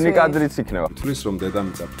ჩასვი? შენი კადრიც იქნება. თulis რომ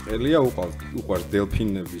დედამიწა ბრტყელია, უყვარს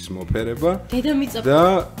დელფინების მოფერება. დედამიწა და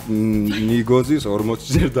ნიგოზის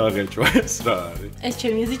 40-ჯერ დაღეჭვა ეს რა არის? ეს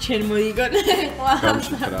ჩემი ეზი ჩემ მოიგონე.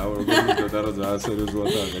 გამჭირა, როგორ მიდოდა რა ძალიან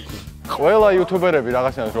სერიოზულად აღეჭვა. ყველა იუთუბერები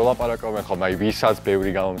რაღაცნაირად რო ლაპარაკობენ ხოლმე, აი ვისაც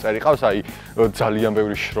ბევრი გამომწერი ყავს, აი ძალიან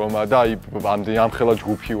ბევრი შრომა და აი ამხელა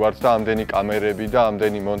ჯგუფი ვართ და ამდენი კამერები და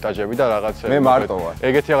ამდენი მონტაჟები და რაღაცები. მე მარტო ვარ.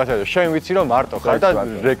 ეგეთი რაღაცაა. შენ ვიცი რომ მარტო ხარ და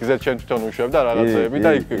რეგზერ შენ თვითონ უშვებ და რაღაცები და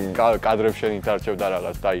კადრებს შენ ითარჩევ და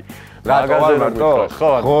რაღაც და აი რატო ვარ მარტო?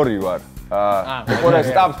 ღორი ვარ. უყურე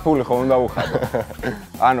სტაფს ფული ხომ უნდა უხადო.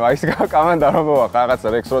 ანუ აი ეს კომანდა რომ მოახ რაღაცა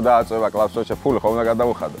რექს რო დააწევა კლავს რო ფული ხომ უნდა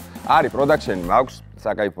გადაუხადო. არის პროდაქშენი მაქვს,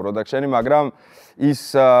 საკაიფო პროდაქშენი, მაგრამ ის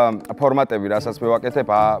ფორმატები, რასაც მე ვაკეთებ,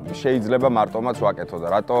 შეიძლება მარტომაც ვაკეთო და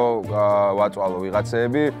რატო ვაწვალო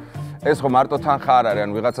ვიღაცეები? ეს ხო მარტო თანხა არ არის,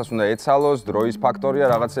 ანუ ვიღაცას უნდა ეცალოს, დროის ფაქტორია,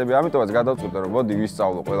 რაღაცები, ამიტომაც გადავწყვიტე რომ მოდი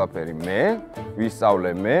ვისწავლო ყველაფერი მე,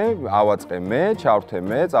 ვისწავლე მე, ავაწყე მე, ჩავრთე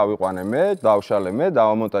მე, წავიყვანე მე, დავშალე მე,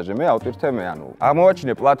 დავამონტაჟე მე, ავტვირთე მე, ანუ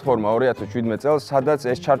აღმოვაჩინე პლატფორმა 2017 წელს, სადაც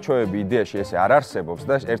ეს ჩარჩოები იდეაში ესე არ არსებობს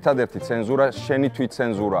და ერთადერთი ცენზურა შენი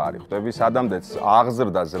თვითცენზურა არის, ხვდები, სადამდეც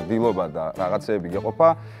აღზრდა, ზრდილობა და რაღაცეები გეყოფა,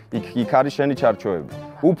 იქ არის შენი ჩარჩოები.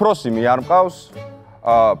 უფროსი მე არ მყავს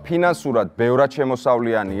ფინანსურად ბევრად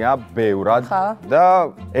შემოსავლიანია, ბევრად და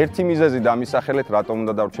ერთი მიზეზი დამისახელეთ, რატომ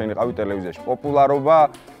უნდა დავრჩენილიყავი ტელევიზიაში. პოპულარობა,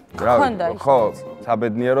 ხო,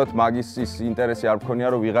 საბედნიეროდ მაგის ის ინტერესი არ მქონია,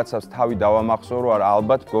 რომ ვიღაცას თავი დავამახსოვრო,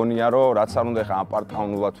 ალბათ მგონია, რომ რაც არ უნდა ხა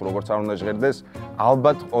აპარტყავნულად თუ როგორც არ უნდა ჟღერდეს,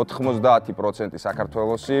 ალბათ 90%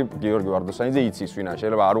 საქართველოსი გიორგი ვარდოსანიძე იცის ვინ არის.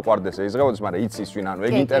 შეიძლება არ უყვარდეს ეიზღებოდეს, მაგრამ იცის ვინ, ანუ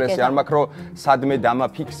ეგ ინტერესი არ მაქვს, რომ სადმე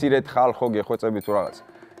დამაფიქსირეთ ხალხო გეხვეწები თუ რაღაც.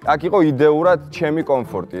 აქ იყო იდეურად ჩემი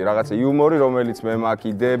კომფორტი, რაღაცა იუმორი, რომელიც მე მაქვს,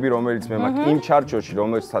 იდეები, რომელიც მე მაქვს, იმ ჩარჩოში,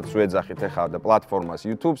 რომელსაც ვეძახით ახლა და პლატფორმას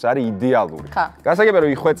YouTube-ს არის იდეალური. გასაგებია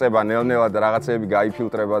რომ იხვეწება ნელ-ნელა და რაღაცეები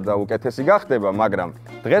გაიფილტრება და უკეთესი გახდება, მაგრამ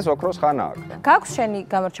დღეს ოქროს ხანა აქვს. გაქვს შენი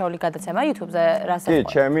გამორჩეული გადაცემა YouTube-ზე, რასაც? კი,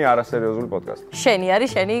 ჩემი არასერიოზული პოდკასტი. შენი არის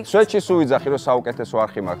შენი? სვეტში სულ ვიძახი რომ საუკეთესო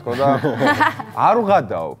არხი მაქვს ხო და არ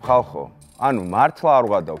ვღადაობ ხალხო. ანუ მართლა არ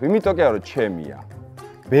ვღადაობ. იმიტომ კი არა რომ ჩემია.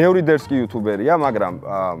 ბევრი დერსკი იუთუბერია, მაგრამ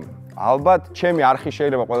ალბათ ჩემი არხი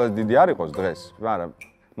შეიძლება ყველაზე დიდი არ იყოს დღეს, მაგრამ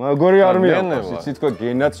მაგორი არ მიაქვს, იცით თქო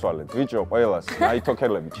გენაცვალეთ, ბიჭო, ყველას,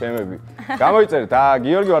 აითოქელები, ჩემები. გამოიწერეთ,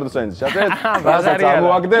 გიორგი ვარდოსანიძე, შეაწერეთ, რასაც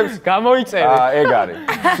ამოაგდებს, გამოიწერეთ. ეგ არის.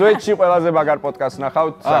 სვეტში ყველაზე მაგარ პოდკასტს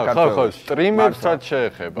ნახავთ საქართველოს. ხო, სტრიმებსაც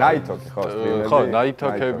შეეხება. ნაითოქი, ხო, სტრიმები. ხო,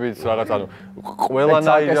 ნაითოქებიც რაღაც, ანუ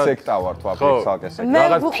ყველანაირად სექტა ვარ თუ აფრიკსალკე სექტა.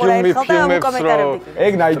 რაღაც ფილმებს რო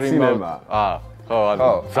ეგ ნაიცინემა. ხო, ანუ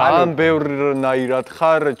ძალიან ბევრნაირად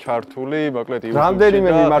ხარ ჩართული, მოკლედ YouTube-ში. რამდენიმე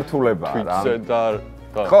მიმართულება რა.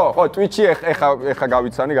 ხო, Twitch-ი ეხა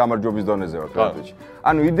გავიცანი გამარჯვების დონეზე ვარ Twitch-ში.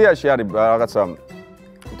 ანუ იდეაში არის რაღაცა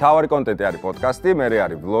თავარი კონტენტი არის პოდკასტი, მერე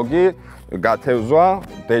არის ვლოგი, გათევზვა,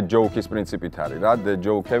 dead joke-ის პრინციპით არის რა, dead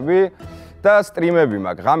joke-ები და სტრიმები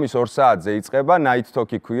მაქვს. ღამის 2 საათზე იწყება, night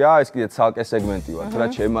talk-ი ქვია, ეს კიდე ცალკე სეგმენტი ვარ, რა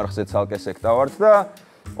ჩემარხზე ცალკე სექტა ვარ და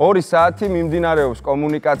 2 საათი მიმდინარეობს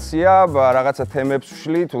კომუნიკაცია, რაღაცა თემებს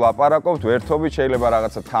ვშლით, ვლაპარაკობთ, ვერთობით, შეიძლება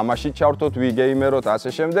რაღაცა თამაშით ჩავრთოთ, ვიგეიმეროთ, ასე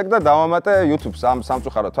შემდეგ და დავამატე YouTube-ს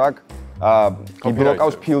სამწუხაროდ აქ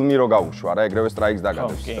გიბლოკავს ფილმი რო გავუშვა რა, ეგრევე სტრაიქს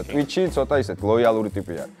დაგადებს. Twitch-ი ცოტა ისეთ ლოიალური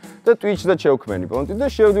ტიპი არის. და Twitch და შევქმენი პონტი და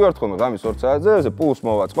შევდივართ ხოლმე ღამის 2 საათზე, ესე პულს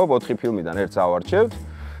მოვაწყობ 4 ფილმიდან ერთს ავარჩევთ.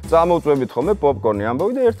 წამოვწვევით ხოლმე პოპკორნი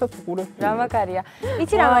ამბავი და ერთად ვყურებ. რა მაგარია.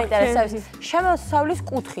 იცი რა მაინტერესებს? შემოსავლის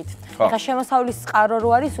კუთხით. ეხლა შემოსავლის წყარო რო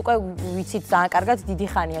არის, უკვე ვიცით ძალიან კარგად დიდი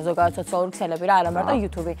ხანია ზოგადად სოციალური ქსელები რა, არა მარტო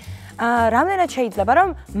YouTube-ი. რამდენად შეიძლება რომ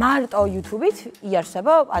მარტო YouTube-ით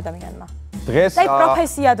იარსებო ადამიანმა? დღეს და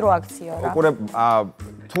პროფესიად რო აქციო რა. უყურებ,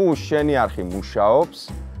 თუ შენი არხი მუშაობს,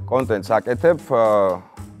 კონტენტს აკეთებ,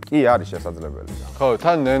 კი არის შესაძლებელი. ხო,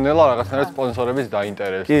 თან ნელა რაღაცნაირად სპონსორების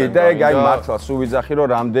დაინტერესება. კი, და ეგ აი მართლა სულ ვიძახი რომ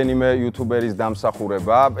რამდენიმე იუთუბერის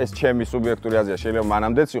დამსახურება, ეს ჩემი სუბიექტური აზრია, შეიძლება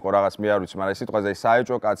მანამდეც იყო რაღაც მე არ ვიცი, მაგრამ ეს სიტყვაზე აი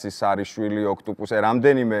საეჭო კაცი, სარიშვილი, ოქტოპუსი,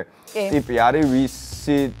 რამდენიმე ტიპი არის,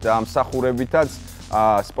 ვისი დამსახურებითაც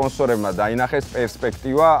სპონსორებმა დაინახეს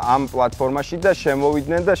პერსპექტივა ამ პლატფორმაში და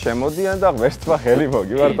შემოვიდნენ და შემოდიან და ღმერთმა ხელი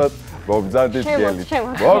მოგივართოთ. მოგზადით გელი.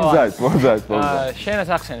 მოგზადით. შენაც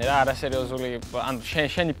ახსენე რა, არასერიოზული, ანუ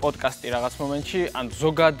შენი პოდკასტი რაღაც მომენტში, ანუ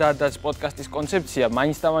ზოგადადაც პოდკასტის კონცეფცია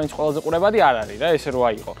მაინც და მაინც ყველაზე ყურებადი არ არის რა, ესე რო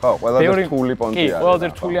აიყო. ხო, ყველაზე რთული პონტი არის. კი, ყველაზე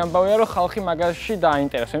რთული ამბავია, რომ ხალხი მაგაში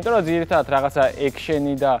დაინტერესდება, იმიტომ რომ ძირითადად რაღაცა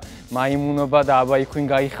ექშენი და მაიმუნობა და აბაიქვინ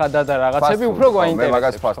გაიხადა და რაღაცები უფრო გაინტერესებს. მე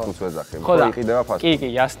მაგას fast food-ს ვეძახი, ხო იყიდება fast food. კი,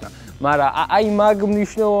 ясно. მაგრამ აი მაგ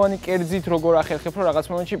მნიშვნელოვანი კერძით როგორ ახერხებ, რომ რაღაც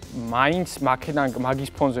მომენტში მაინც მაქედან მაგის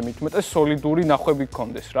ფონზე მithumetes სოლიდური ნახვები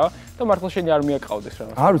გქონდეს რა და მართლა შენი არ მიაკავდეს რა.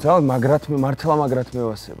 არ ვიცი, მართლა მაგრად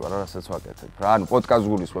მევასება რა, რასაც ვაკეთებ. რა, ანუ პოდკასტს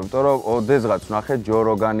გულისხმობ, იმიტომ რომ ოდესღაც ვნახე ჯო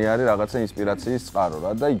როგანი არის რაღაცა ინსპირაციის წყარო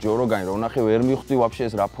რა და ჯო როგანი რო ვნახე ვერ მივხვდი ვაფშე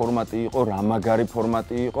ეს რა ფორმატი იყო, რა მაგარი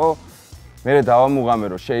ფორმატი იყო. მე დავამუღამე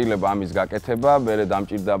რომ შეიძლება ამის გაკეთება, მე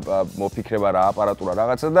დამჭირდა მოფიქრება რა აპარატურა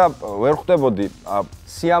რაღაცა და ვერ ხვდებოდი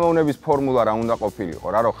სიამოვნების ფორმულა რა უნდა ყოფილიყო,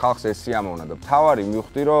 რა რომ ხალხს ეს სიამოვნა და თავარი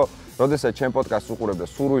მივხვდი რომ როდესაც ჩემ პოდკასტს უყურებ და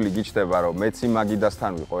სურვილი გიჩნდება რომ მეც იმ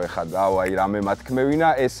მაგიდასთან ვიყო ეხა და აი რამე მათქმევინა,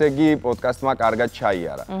 ესე იგი პოდკასტმა კარგად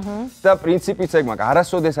ჩაიარა. და პრინციპიც ეგ მაქვს,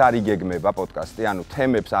 არასოდეს არ იგეგმება პოდკასტი, ანუ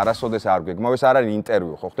თემებს არასოდეს არ გეგმავ, ეს არ არის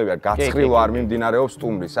ინტერვიუ, ხო ხტები, გაცხრილო არ მიმდინარეობს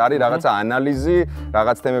სტუმრის, არის რაღაცა ანალიზი,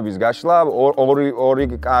 რაღაც თემების გაშლა, ორი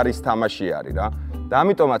კარის თამაში არის რა. და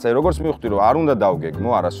ამიტომაც აი როგორც მივხვდი რომ არ უნდა დავგეგმო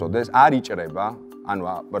არასოდეს, არ იჭრება ანუ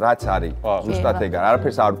რაც არის ზუსტად ეგ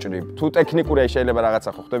არაფერს არ ვჭრib. თუ ტექნიკურია შეიძლება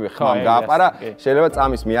რაღაცა ხო ხტები ხმამ გააპარა, შეიძლება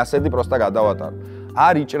წამის მიასედი პროსტა გადავატარო.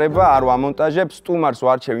 არ იჭრება, არ ვამონტაჟებ, სტუმარს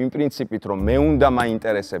ვარჩევ იმ პრინციპით რომ მე უნდა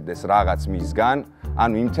მაინტერესებდეს რაღაც მისგან,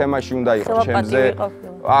 ანუ იმ თემაში უნდა იყოს ჩემზე.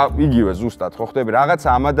 იგივე ზუსტად ხო ხტები, რაღაცა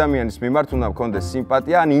ამ ადამიანის მიმართ უნდა მქონდეს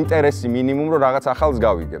სიმპათია, ან ინტერესი მინიმუმ რომ რაღაც ახალს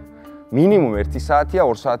გავიგებ. მინიმუმ 1 საათია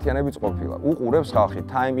 2 საათიანებიც ყოფილა. უყურებს ხალხი,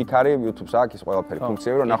 time იქ არის YouTube-ს აქ ის ყველაფერი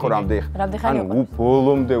ფუნქციები რომ ნახო რამდენი ანუ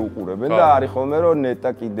ბოლომდე უყურებენ და არის ხოლმე რომ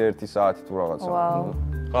ნეტა კიდე 1 საათი თუ რაღაცა.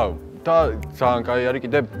 ხო, და ძალიან კაი არის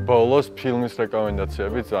კიდე ბოლოს ფილმის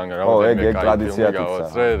რეკომენდაციები ძალიან რამდენიმე კაი ფილმი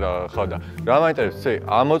გავაძლე და ხო და რა მაინტერესებს,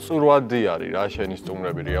 ამოწურვადი არის რა შენი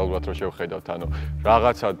სტუმრები რეალურად რო შევხედავთ, ანუ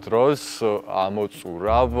რაღაცა დროს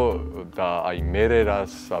ამოწურავ და აი მერე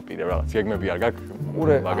რას აპირებ რაღაც გეგმები არ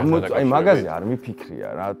გაქვს? აი მაგაზე არ მიფიქრია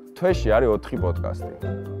რა. თვეში არის 4 პოდკასტი.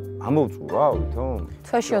 ამოვწურავ თვითონ?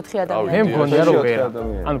 თვეში 4 ადამიანი. მე მგონია რომ ვერ.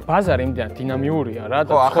 ანუ ბაზარი იმდენად დინამიურია რა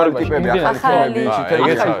და ახალი ტიპები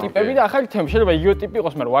და ახალი თემები შეიძლება იგივე ტიპი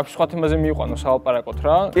იყოს, მაგრამ ვაფშე სხვა თემაზე მიიყვანო საალპარაკოთ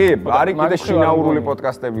რა. კი, არის კიდე შინაურული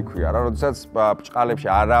პოდკასტები ქვია რა, როდესაც ბჭყალებში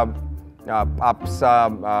არა პაპსა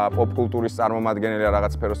პოპკულტურის წარმომადგენელი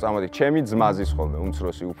რაღაც სფეროს წარმომადგენელი, ჩემი ძმაზის ხოლმე,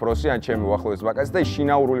 უმცროსი, უფროსი, ან ჩემი უახლოესი ბაკაცი და ის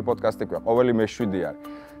შინაურული პოდკასტი ქვია, ყოველი მე-7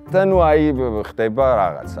 არის. და ნუ აი ხდება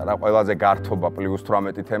რაღაცა რა, ყველაზე გართობა პლუს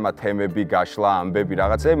 18 თემა, თემები, გაშლა, ამბები,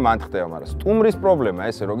 რაღაცები მან ხდება, მაგრამ სტუმრის პრობლემა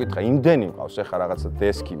ესე რო გითხრა, იმდენი მყავს ეხა რაღაცა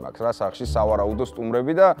დესკი მაქვს რა, სახში სავარაუდო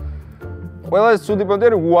სტუმრები და ყველაზე ცუდი პონტი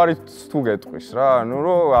არის უარით თუ გეტყვის რა, ნუ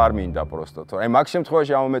რომ არ მინდა პროსტო, თორე აი მაგ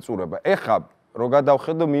შემთხვევაში ამომეწურება. ეხა რო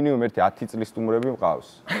გადავხედო მინიმუმ 10 წლის სტუმრები მყავს.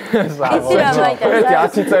 იცი რა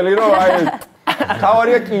მაინტერესებს? 10 წელი რომ აი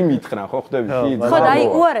თავარია კი მითხრან, ხო ხდები? ხო და აი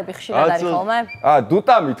უარები ხშირად არის ხოლმე?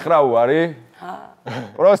 დუტა მითხრა უარი?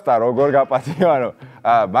 პროსტა როგორ გაპატიო, ანუ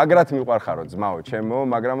მაგრად მიყვარხარო ძმაო ჩემო,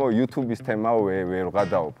 მაგრამ YouTube-ის თემაო ვერ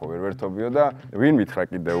ვღადაოფო, ვერ ვერთობიო და ვინ მითხრა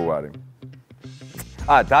კიდე უარი?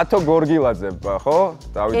 დათო გორგილაძე, ხო?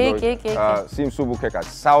 დავით სიმსუბუქეკაც,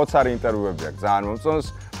 საოცარი ინტერვიუები აქვს, ძალიან მომწონს,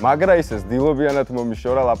 მაგრა ისეს დილობიანად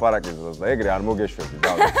მომიშორა ლაპარაკიზოს და ეგრე არ მოგეშვები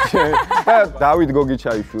დავით. და დავით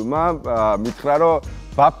გოგიჩაიშვილმა მითხრა რომ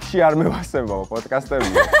ვაფშე არ მევასებაო პოდკასტები.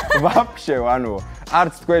 ვაფშე, ანუ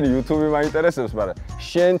არც თქვენი YouTube-ი მაინტერესებს, მაგრამ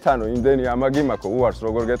შენთანო იმდენი ამაგი მაქვს, უარს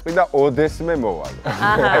როგორ გეტყვი და ოდესმე მოვალ.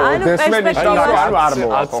 ოდესმე ნიშნავს არ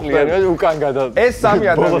მოვალ. აწლიანი უკან გადა. ეს სამი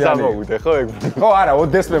ადამიანი ამოვიდე, ხო ეგ? ხო, არა,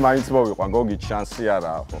 ოდესმე მაინც მოვიყვან, გოგით შანსი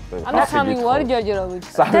არაა, ხო ხდება. ანუ სამი უარი ჯერჯერობით.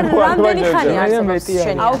 რამდენი ხანი არსებობს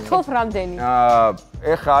შენი? აუთოფ რამდენი?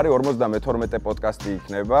 ეხა არის 52 პოდკასტი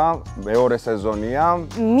იქნება, მეორე სეზონია.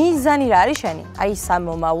 მიზანი რა არის შენი? აი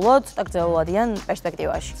სამომავლოდ და გრძელვადიან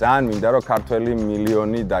პერსპექტივაში. ძალიან მინდა რომ ქართველი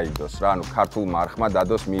მილიონი დაიდოს რა, ანუ ქართულ მარხმა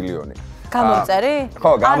დადოს მილიონი. გამომწერი?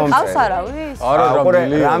 ხო, გამომწერი. ყავს არავის?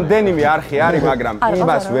 რამდენიმე არხი არის, მაგრამ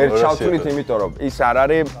იმას ვერ ჩავთვლით, იმიტომ რომ ის არ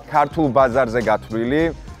არის ქართულ ბაზარზე გათვლილი.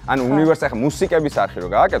 ანუ უნივერსიტეტი მუსიკების არხი რო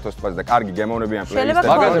გააკეთოს თვალს და კარგი გემოვნებიან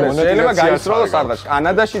პლეილისტები. შეიძლება გაისროლოს სადღაც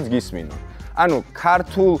კანადაშიც გისმინო. ანუ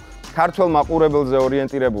ქართულ მაყურებელზე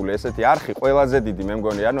ორიენტირებული ესეთი არხი ყველაზე დიდი მე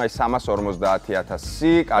მგონი, ანუ აი 350,000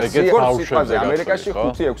 კაცი სიტყვაზე ამერიკაში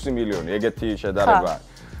 5-6 მილიონი, ეგეთი შედარება არის.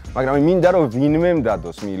 მაგრამ მინდა რომ ვინმე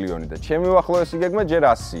დადოს მილიონი და ჩემი უახლოესი გეგმა ჯერ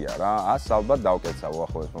 100-ია რა, 100 ალბათ დავკეცავ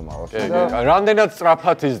უახლოეს მომავალში. რამდენად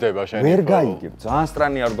სწრაფად იზრდება შენი? ვერ გაიგებ, ძალიან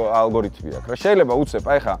სწრანი ალგორითმი აქვს რა. შეიძლება უცებ,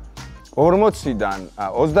 აი ხა 40-დან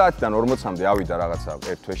 30-დან 40-მდე ავიდა რაღაცა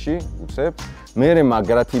ერთ თვეში, უცებ. მერე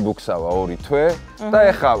მაგრათი ბუქსავა 2 თვე და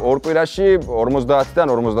ეხა ორ კვირაში 50-დან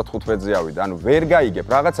 55-ზე ავიდა. ანუ ვერ გაიგებ,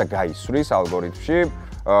 რაღაცა გაისვრის ალგორითმში.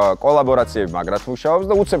 კოლაბორაციები მაგრად მუშაობს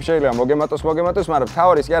და უცებ შეიძლება მოგემატოს, მაგრამ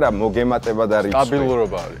თავარის კი არა მოგემატება და რიცხვი.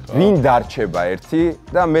 სტაბილურობა არის. ვინ დარჩება ერთი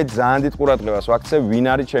და მე ძალიან დიდ ყურადღებას ვაქცევ ვინ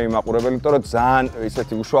არის ჩემი მაყურებელი, იმიტომ რომ ძალიან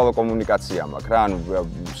ისეთი უშუალო კომუნიკაცია მაქვს რა, ანუ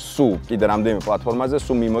სულ კიდე რამდენიმე პლატფორმაზე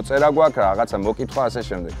სულ მიმოწერა გვაქვს, რაღაცა მოკითხვა ასე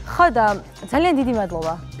შემდეგ. ხო და ძალიან დიდი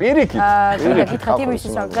მადლობა. პირიქით. გითხრათ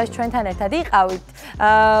იმისთვის რომ დღეს ჩვენთან ერთად იყავით.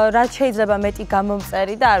 რაც შეიძლება მეტი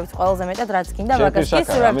გამომწერი და არ ვიცი ყველაზე მეტად რაც გინდა მაგას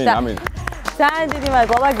გისურვებთ და ძალიან დიდი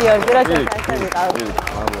მადლობა გიორგი, რომ ჩვენთან იყავით.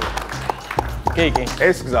 კი, კი.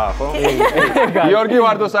 ეს გზაა, ხო? გიორგი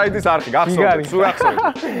ვარდოსაიდის არხი, გახსოვთ, სულ ახსოვთ.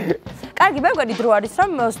 კარგი, მე მგონი დრო არის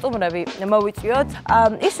რომ სტუმრები მოვიწვიოთ.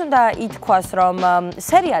 ის უნდა ითქვას, რომ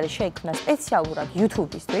სერიალი შეიქმნა სპეციალურად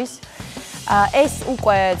YouTube-ისთვის. ეს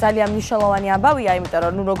უკვე ძალიან მნიშვნელოვანი ამბავია, იმიტომ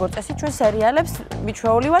რომ როგორც წესი ჩვენ სერიალებს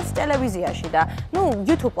მიჩვეული ვართ ტელევიზიაში და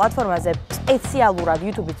YouTube პლატფორმაზე სპეციალურად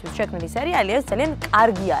YouTube-ისთვის შექმნილი სერიალი ეს ძალიან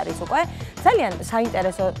კარგი არის უკვე. ძალიან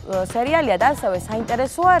საინტერესო სერიალია და ასევე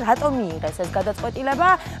საინტერესოა რატომ მიიღეს ეს გადაწყვეტილება,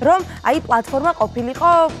 რომ აი პლატფორმა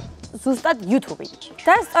ყოფილიყო ზუსტად YouTube-ი.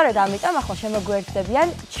 და სწორედ ამიტომ ახლა შემოგვერთდებიან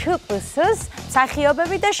ЧПС-ს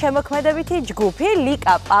მსახიობები და შემოქმედებითი ჯგუფი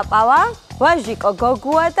ლიკა პაპავა, ვაჟიკო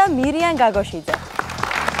გოგუა და მირიან გაგოშიძე.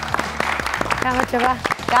 გამარჯობა.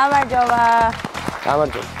 გამარჯობა.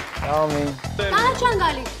 გამარჯობა. ამინ.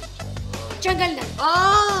 ჩანგალი. ჩანგალიდან.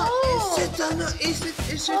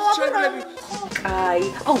 ესე ჩანგლები. კაი.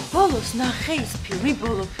 ბოლოს ნახე ის ფილმი,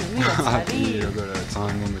 ბოლო ფილმი რაც არის. როგორ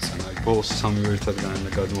ძალიან მომეცანა. ბოლოს სამი ერთად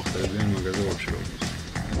გადმოხდებიან მაგაზე ვაფშე.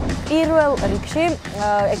 პირველ რიგში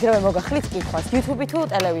ეგრევე მოგახლით კითხვას, YouTube თუ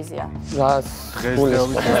ტელევიზია? რას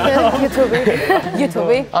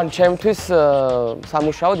YouTube. ან ჩემთვის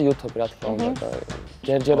სამუშაოდ YouTube რა თქმა უნდა.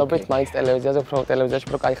 ჯერჯერობით მაინც ტელევიზიაზე, უფრო ტელევიზიაში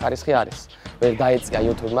უფრო კაი ხარისხი არის. ვერ დაეწია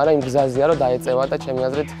YouTube, მაგრამ იმ გზაზეა რომ დაეწევა და ჩემი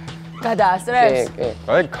აზრით გადაასწრებს? კი.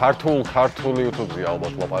 აი ქართული YouTube-ზე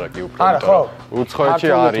ალბათ ლაპარაკი უფრო. არა, ხო. უცხოეთში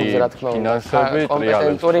არის ფინანსები,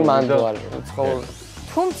 კომპეტენტური მანდო არის.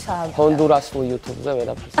 თუმცა ჰონდურასულ YouTube-ზე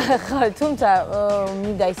ვერაფერს. ხო, თუმცა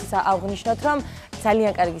მინდა ისიც აღვნიშნოთ, რომ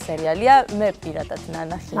ძალიან კარგი სერიალია, მე პირადად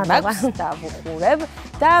ნანახი მაქვს და ვუყურებ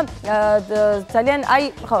და ძალიან აი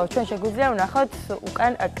ხო, ჩვენ შეგვიძლია ვნახოთ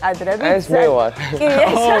უკან კადრები. ეს მე ვარ. კი,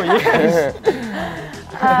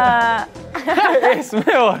 ეს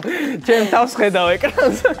მე ვარ. ჩემ თავს ხედავ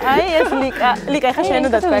ეკრანზე. აი ეს ლიკა ხა შენ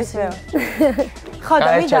უნდა თქვა ისე. ხო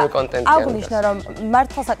და მინდა აღვნიშნო რომ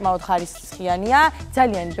მართლა საკმაოდ ხარისხიანია,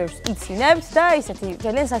 ძალიან ბევრს იცინებთ და ისეთი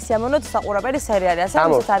ძალიან სასიამოვნო საყურებელი სერიალია.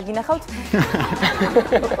 საერთოდ არ გინახავთ?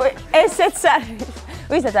 ესეც არის.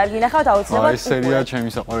 ვისაც არ გინახავთ აუცილებლად. ეს სერია ჩემი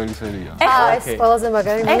საყვარელი სერია. ეს ყველაზე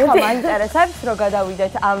მაგარი მომენტი. ეხლა მაინტერესებს რომ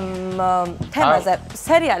გადავიდეთ ამ თემაზე.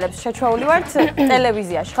 სერიალებს შეჩვეული ვართ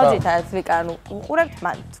ტელევიზიაში, ხო ძირითადად ლიკა უყურებთ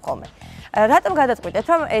მან ხოლმე. რატომ გადაწყვიტეთ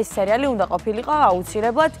რომ ეს სერიალი უნდა ყოფილიყო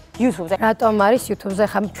აუცილებლად YouTube-ზე? რატომ არის YouTube-ზე?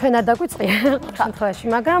 ხა ჩვენ არ დაგვიწყია შემთხვევაში,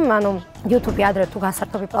 მაგრამ YouTube-ი ადრე თუ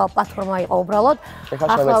გასართობი პლატფორმა იყო უბრალოდ.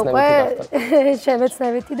 ახლა უკვე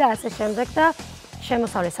შემეცნებითი და ასე შემდეგ და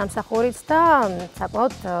შემოსავლე სამსახურიც და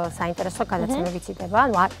საკმაოდ საინტერესო გადაცემებიც იდება.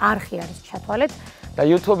 ანუ არხი არის ჩათვალეთ. და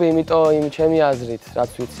YouTube იმიტომ ჩემი აზრით,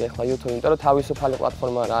 რაც ვიცი ახლა YouTube, იმიტომ რომ თავისუფალი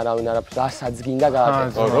პლატფორმა რა არავინ არაფერს რასაც გინდა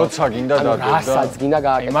გააკეთო. როცა გინდა დადო. რასაც გინდა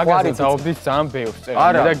გააკეთო. მაგაზე წაობდით ძალიან ბევრს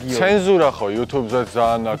წერილი და გიო. ცენზურა ხო YouTube-ზე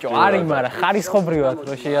ძალიან აქტიურია. არის, მაგრამ ხარისხობრივად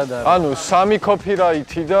რო შეადარა. ანუ სამი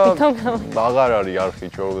copyright-ი და აღარ არის არხი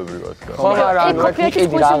ჩვეულებრივად. ხო, მაგრამ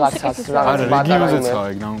ვიკიდი რაღაცას არა, რეგიონზეცაა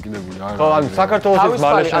ეგ დამოკიდებული. ხო, ანუ საქართველოს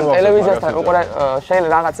მალე შემოაქვს. ტელევიზიასთან უყურე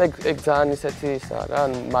შეიძლება რაღაც ეგ ძალიან ისეთი ისაა რა,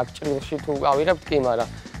 ანუ მაგ ჭრილში თუ ავიღებთ კი მაგრამ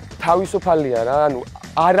თავისუფალია რა, ანუ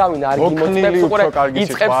არავინ არ გიმოწმებს უყურე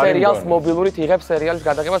იწყებს სერიალს მობილურით, იღებს სერიალის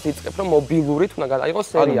გადაღებას, იწყებს რომ მობილურით უნდა გადაიღოს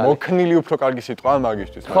სერიალი. ანუ მოქნილი უფრო კარგი სიტყვა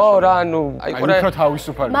მაგისთვის. ხო რა, ანუ აი უყურე უფრო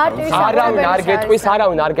თავისუფალი.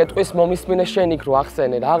 არავინ არ გეტყვის მომისმინე შენ იქ რო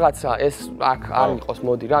ახსენე რაღაცა ეს აქ არ იყოს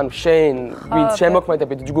მოდი რა, ანუ შენ ვინც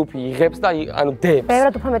შემოქმედებით ჯგუფი იღებს და ანუ დებს.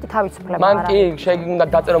 ბევრად უფრო მეტი თავისუფლება მან კი შეგვინდა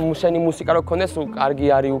დაწერო შენი მუსიკა რო ქონდეს, კარგი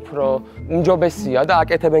არის უფრო უმჯობესია და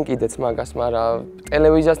აკეთებენ კიდეც მაგას, მაგრამ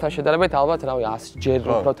ტელევიზიასთან შედარებით ალბათ რავი 100 ჯერ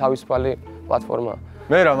უფრო თავისუფალი პლატფორმა.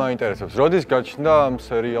 მე რა მაინტერესებს, როდის გაჩნდა ამ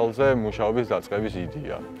სერიალზე მუშაობის დაწყების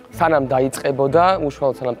იდეა? სანამ დაიწყებოდა,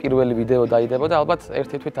 უშუალოდ სანამ პირველი ვიდეო დაიდებოდა, ალბათ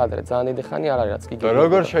ერთი თვით ადრე, ძალიან დიდი ხანი არ არის რაც კი. და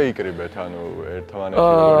როგორ შეიკრიბეთ, ანუ ერთმანეთი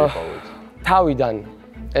როგორ იყავით? თავიდან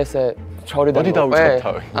ესე ჩორიდან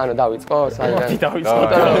ანუ დავიწყო, საიდან დავიწყო.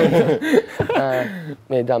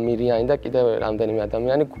 მე და მირიანი და კიდევ რამდენიმე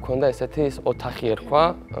ადამიანი გვქონდა ესეთი ოთახი ერქვა,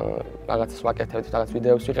 რაღაცას ვაკეთებთ, რაღაც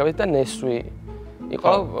ვიდეოს ვიღებთ და ნესვი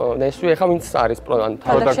იყო, ნესვი ახლა ვინც არის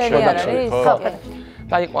პროდაქშენი, ხო?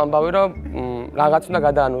 და იყო ამბავი რომ რაღაც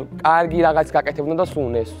უნდა ანუ კარგი რაღაც გაკეთებდნენ და სულ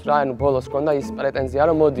ნესვს რა, ანუ ბოლოს ქონდა ის პრეტენზია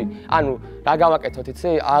რომ მოდი, ანუ რა გავაკეთოთ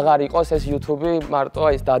იცი, აღარ იყოს ეს YouTube-ი მარტო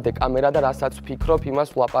ის დადე კამერა და რასაც ვფიქრობ, იმას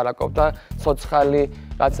ვლაპარაკობ და ცოცხალი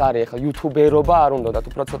რაც არის ახლა YouTube-ერობა არ უნდა და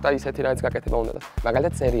უფრო ცოტა ისეთი რაღაც გაკეთება უნდა და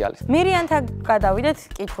მაგალითად სერიალი. მირიანთან გადავიდეთ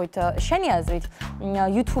კითხვით, შენი აზრით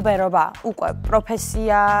YouTube-ერობა უკვე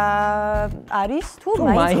პროფესია არის თუ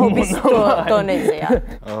მაინც ჰობის დონეზეა?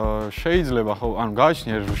 შეიძლება ხო, ანუ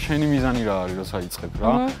გააჩნია რომ შენი მიზანი რა არის, როცა იწყებ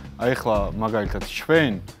რა. აი ახლა მაგალითად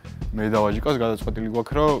ჩვენ მე და ვაჟიკოს გადაწყვეტილი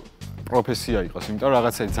გვაქვს რომ პროფესია იყოს, იმიტომ რომ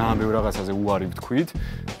რაღაცა ძალიან ბევრ რაღაცაზე უარი ვთქვით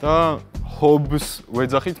და ჰობს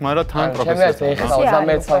ვეძახით, მაგრამ თან პროფესიას. ეხლა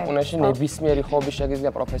 19 საუკუნეში ნებისმიერი ჰობი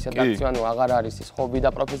შეგიძლია პროფესიად აქცია, ანუ აღარ არის ის ჰობი და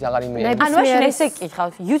პროფესია აღარ იმეორებს. ანუ შენ ესე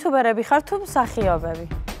გკითხავთ, იუთუბერები ხარ თუ მსახიობები?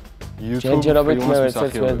 ჯერჯერობით მე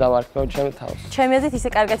ვერცერთ ვერ დავარქმევ ჩემ თავს. ჩემი აზრით ისე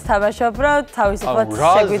კარგად თამაშობ, რომ თავისუფლად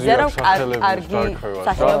შეგვიძლია რომ კარგი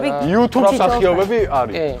მსახიობი. YouTube მსახიობები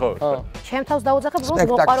არის, ხო? ჩემ თავს დაუძახებ რომ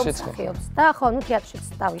მოყვარულ მსახიობს და ხო, ნუ თეატრშიც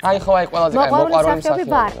დავიწყე. აი ხო, აი ყველაზე კარგი მოყვარული მსახიობი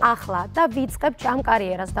ვარ ახლა და ვიწყებ ჩემ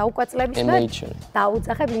კარიერას და უკვეწლების და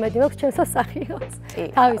დაუძახებ იმედი მაქვს ჩემს მსახიობს.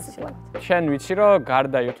 თავისუფლად. შენ ვიცი რომ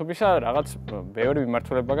გარდა YouTube-ისა რაღაც ბევრი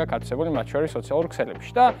მიმართულება გაქვს გაცემული მათ შორის სოციალურ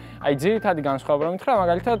ქსელებში და აი ძირითადი განსხვავება რომ მითხრა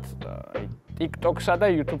მაგალითად TikTok-სა და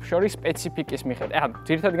YouTube შორის სპეციფიკის მიხედვით. ეხლა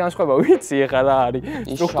ძირითადი განსხვავება ვიცი ეხლა რა არის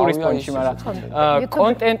სტრუქტურის პონჩი, მაგრამ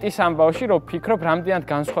კონტენტის ამბავში რომ ფიქრობ რამდენად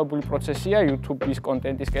განსხვავებული პროცესია YouTube-ის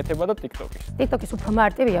კონტენტის კეთება და TikTok-ის. TikTok-ის უფრო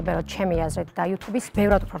მარტივია, ბეროთ ჩემი აზრით და YouTube-ის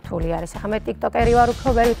ბევრად უფრო რთული არის. ეხლა მე TikTok-ერი ვარ უფრო,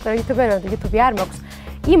 ვერ ვიტყვი YouTuber-ი, YouTube-ი არ მაქვს.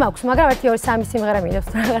 იმაქვს, მაგრამ 1-2-3 სიმღერა მინდობს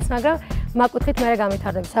რაღაც, მაგრამ მაკუთხით მე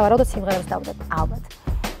გამithardები, სავარაუდოდ სიმღერებს დავდებ ალბათ.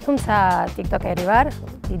 თუმცა TikTok-ერი ვარ,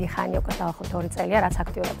 დიდი ხანია უკვე დავახოთ 2 წელია, რაც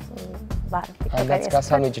აქტიურად ვარ TikTok-ერი. რაც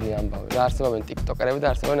გასამეჯლია ამბავი. რა არსებობენ TikTok-ერები და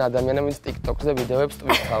არსებობენ ადამიანები, ვინც TikTok-ზე ვიდეოებს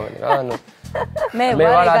ტვირთავენ რა, ანუ მე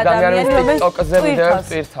ვარ ადამიანი, რომელიც TikTok-ზე ვიდეოებს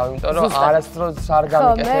ტვირთავ, იმიტომ რომ არასდროს არ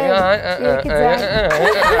გამიკეთებია.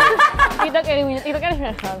 TikTok-ერი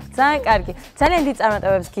შენ ხარ. ძალიან კარგი. ძალიან დიდ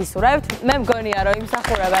წარმატებებს გისურვებთ. მე მგონია რომ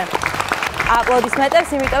იმსახურებენ აპლოდისმენტებს,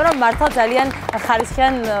 იმიტომ რომ მართლა ძალიან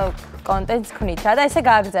ხარისხიან კონტენტს ქმნით რა და ესე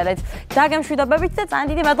გააგრძელეთ. დაგემშვიდობებით და ძალიან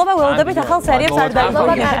დიდი მადლობა, ველოდებით ახალ სერიებს არ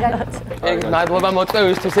დაგვიგებთ. მადლობა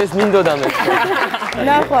მოწვევისთვის, ეს მინდოდა მე.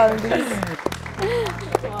 ნახვამდის.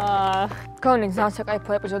 კონი ძალიან საკაიფო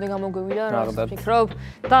ეპიზოდი გამოგვივიდა, რა ვფიქრობ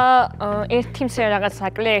და ერთი მსე რაღაც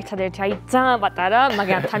აკლია, ერთადერთი აი ძალიან პატარა,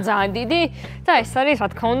 მაგრამ თან ძალიან დიდი და ეს არის რა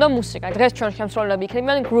თქმა უნდა მუსიკა. დღეს ჩვენ შემსრულებლები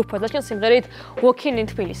იქნებიან გრუპად და ჩვენ სიმღერით Walking in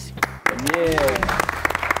Tbilisi.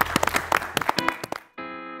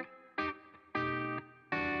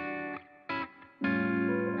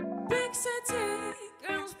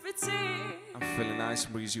 I'm feeling nice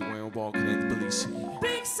breezy when I'm walking in Tbilisi.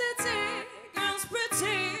 Big city, girls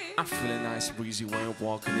pretty. I'm feeling nice breezy when I'm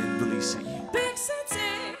walking in Tbilisi. Big city,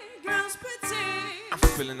 girls pretty. I'm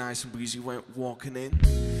feeling nice and breezy when I'm walking in.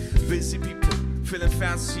 Busy people, feeling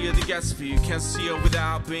fancy at the Gatsby. You can't see her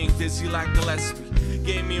without being dizzy like Gillespie.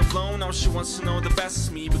 Gave me a blow, now she wants to know the best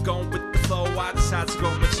of me. But going with the flow, I decide to go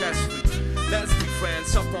my chest free. Let's be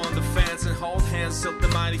friends, up on the fence and hold hands till the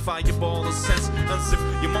mighty fireball of sense. Unzip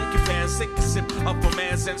your monkey pants, take a sip of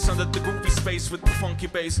romance and under the groovy space with the funky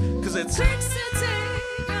bass. Cause it's big city,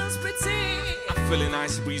 girls pretty. I'm feeling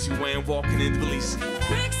nice and breezy when I'm walking in Tbilisi.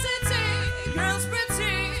 Big city, girls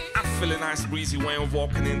pretty. I'm feeling nice and breezy when I'm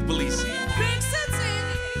walking in Tbilisi. Big city,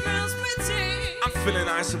 girls pretty. I'm feeling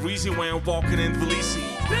nice and breezy when I'm walking in Tbilisi.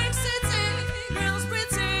 Big city, girls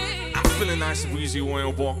pretty. I'm feeling nice and breezy when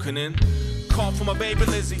I'm walking in. Call for my baby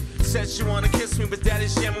Lizzie. Said she wanna kiss me, but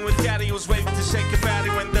daddy's jamming with daddy. Who's waiting to shake your body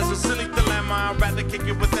when there's a silly dilemma. I'd rather kick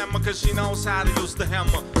it with Emma, cause she knows how to use the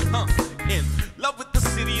hammer. In love with the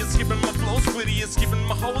city, it's giving my flows witty, it's giving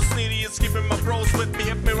my hoes needy, it's giving my bros with me,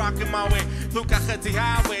 hit me rocking my way. Look at the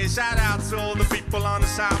highway, shout out to all the people on the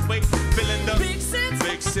sideway. Feeling the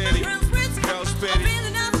big city, girls pretty. I'm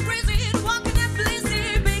feeling up crazy, walking in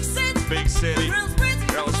Tbilisi. Big city,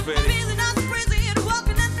 girls pretty. I'm feeling up crazy,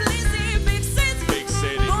 walking in Tbilisi. Big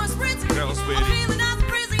city, girls pretty. I'm feeling up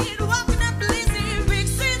crazy, walking in Tbilisi.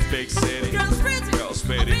 Big city, girls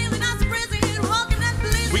pretty. I'm feeling up crazy, walking in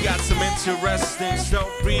Tbilisi. We got some interesting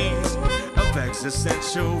stories of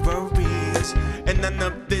existential worries, and none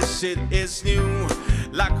of this shit is new.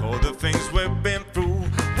 Like all the things we've been through,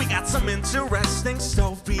 we got some interesting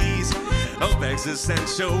stories of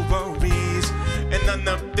existential worries, and none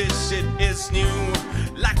of this shit is new.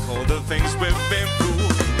 Like all the things we've been through,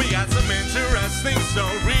 we got some interesting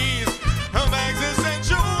stories of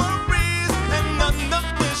existential worries, and none of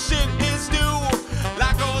this shit is new.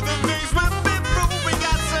 Like all the things we've been through, we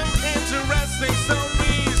got some interesting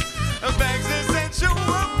stories of existential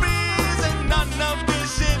worries, and none of this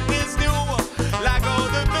shit is new. Like all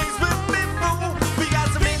the things we've been through, we got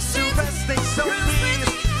some interesting stories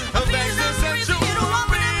of existential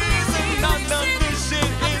worries, and none of this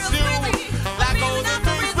shit is new. Like all the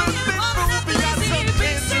things we've been through, we got some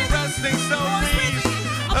interesting stories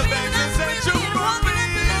of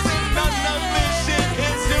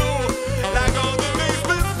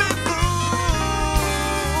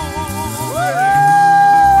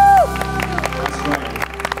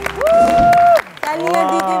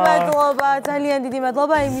ძალიან დიდი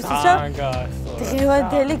მადლობა იმისთვის, რომ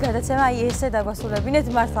დღევანდელი გადაცემა აი ესე დაგვასრულებინეთ.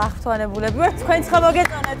 მართლა აღფრთოვანებულები ვართ. თქვენც ხომ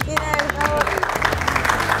მოგეწონათ კიდე ერთხელ.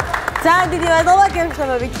 ძალიან დიდი მადლობა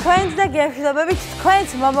გემშვიდობებით თქვენს და გემშვიდობებით თქვენს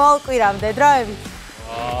მომავალ კვირამდე. დროებით.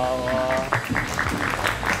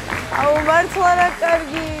 აუ მართლა რა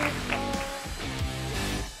კარგი.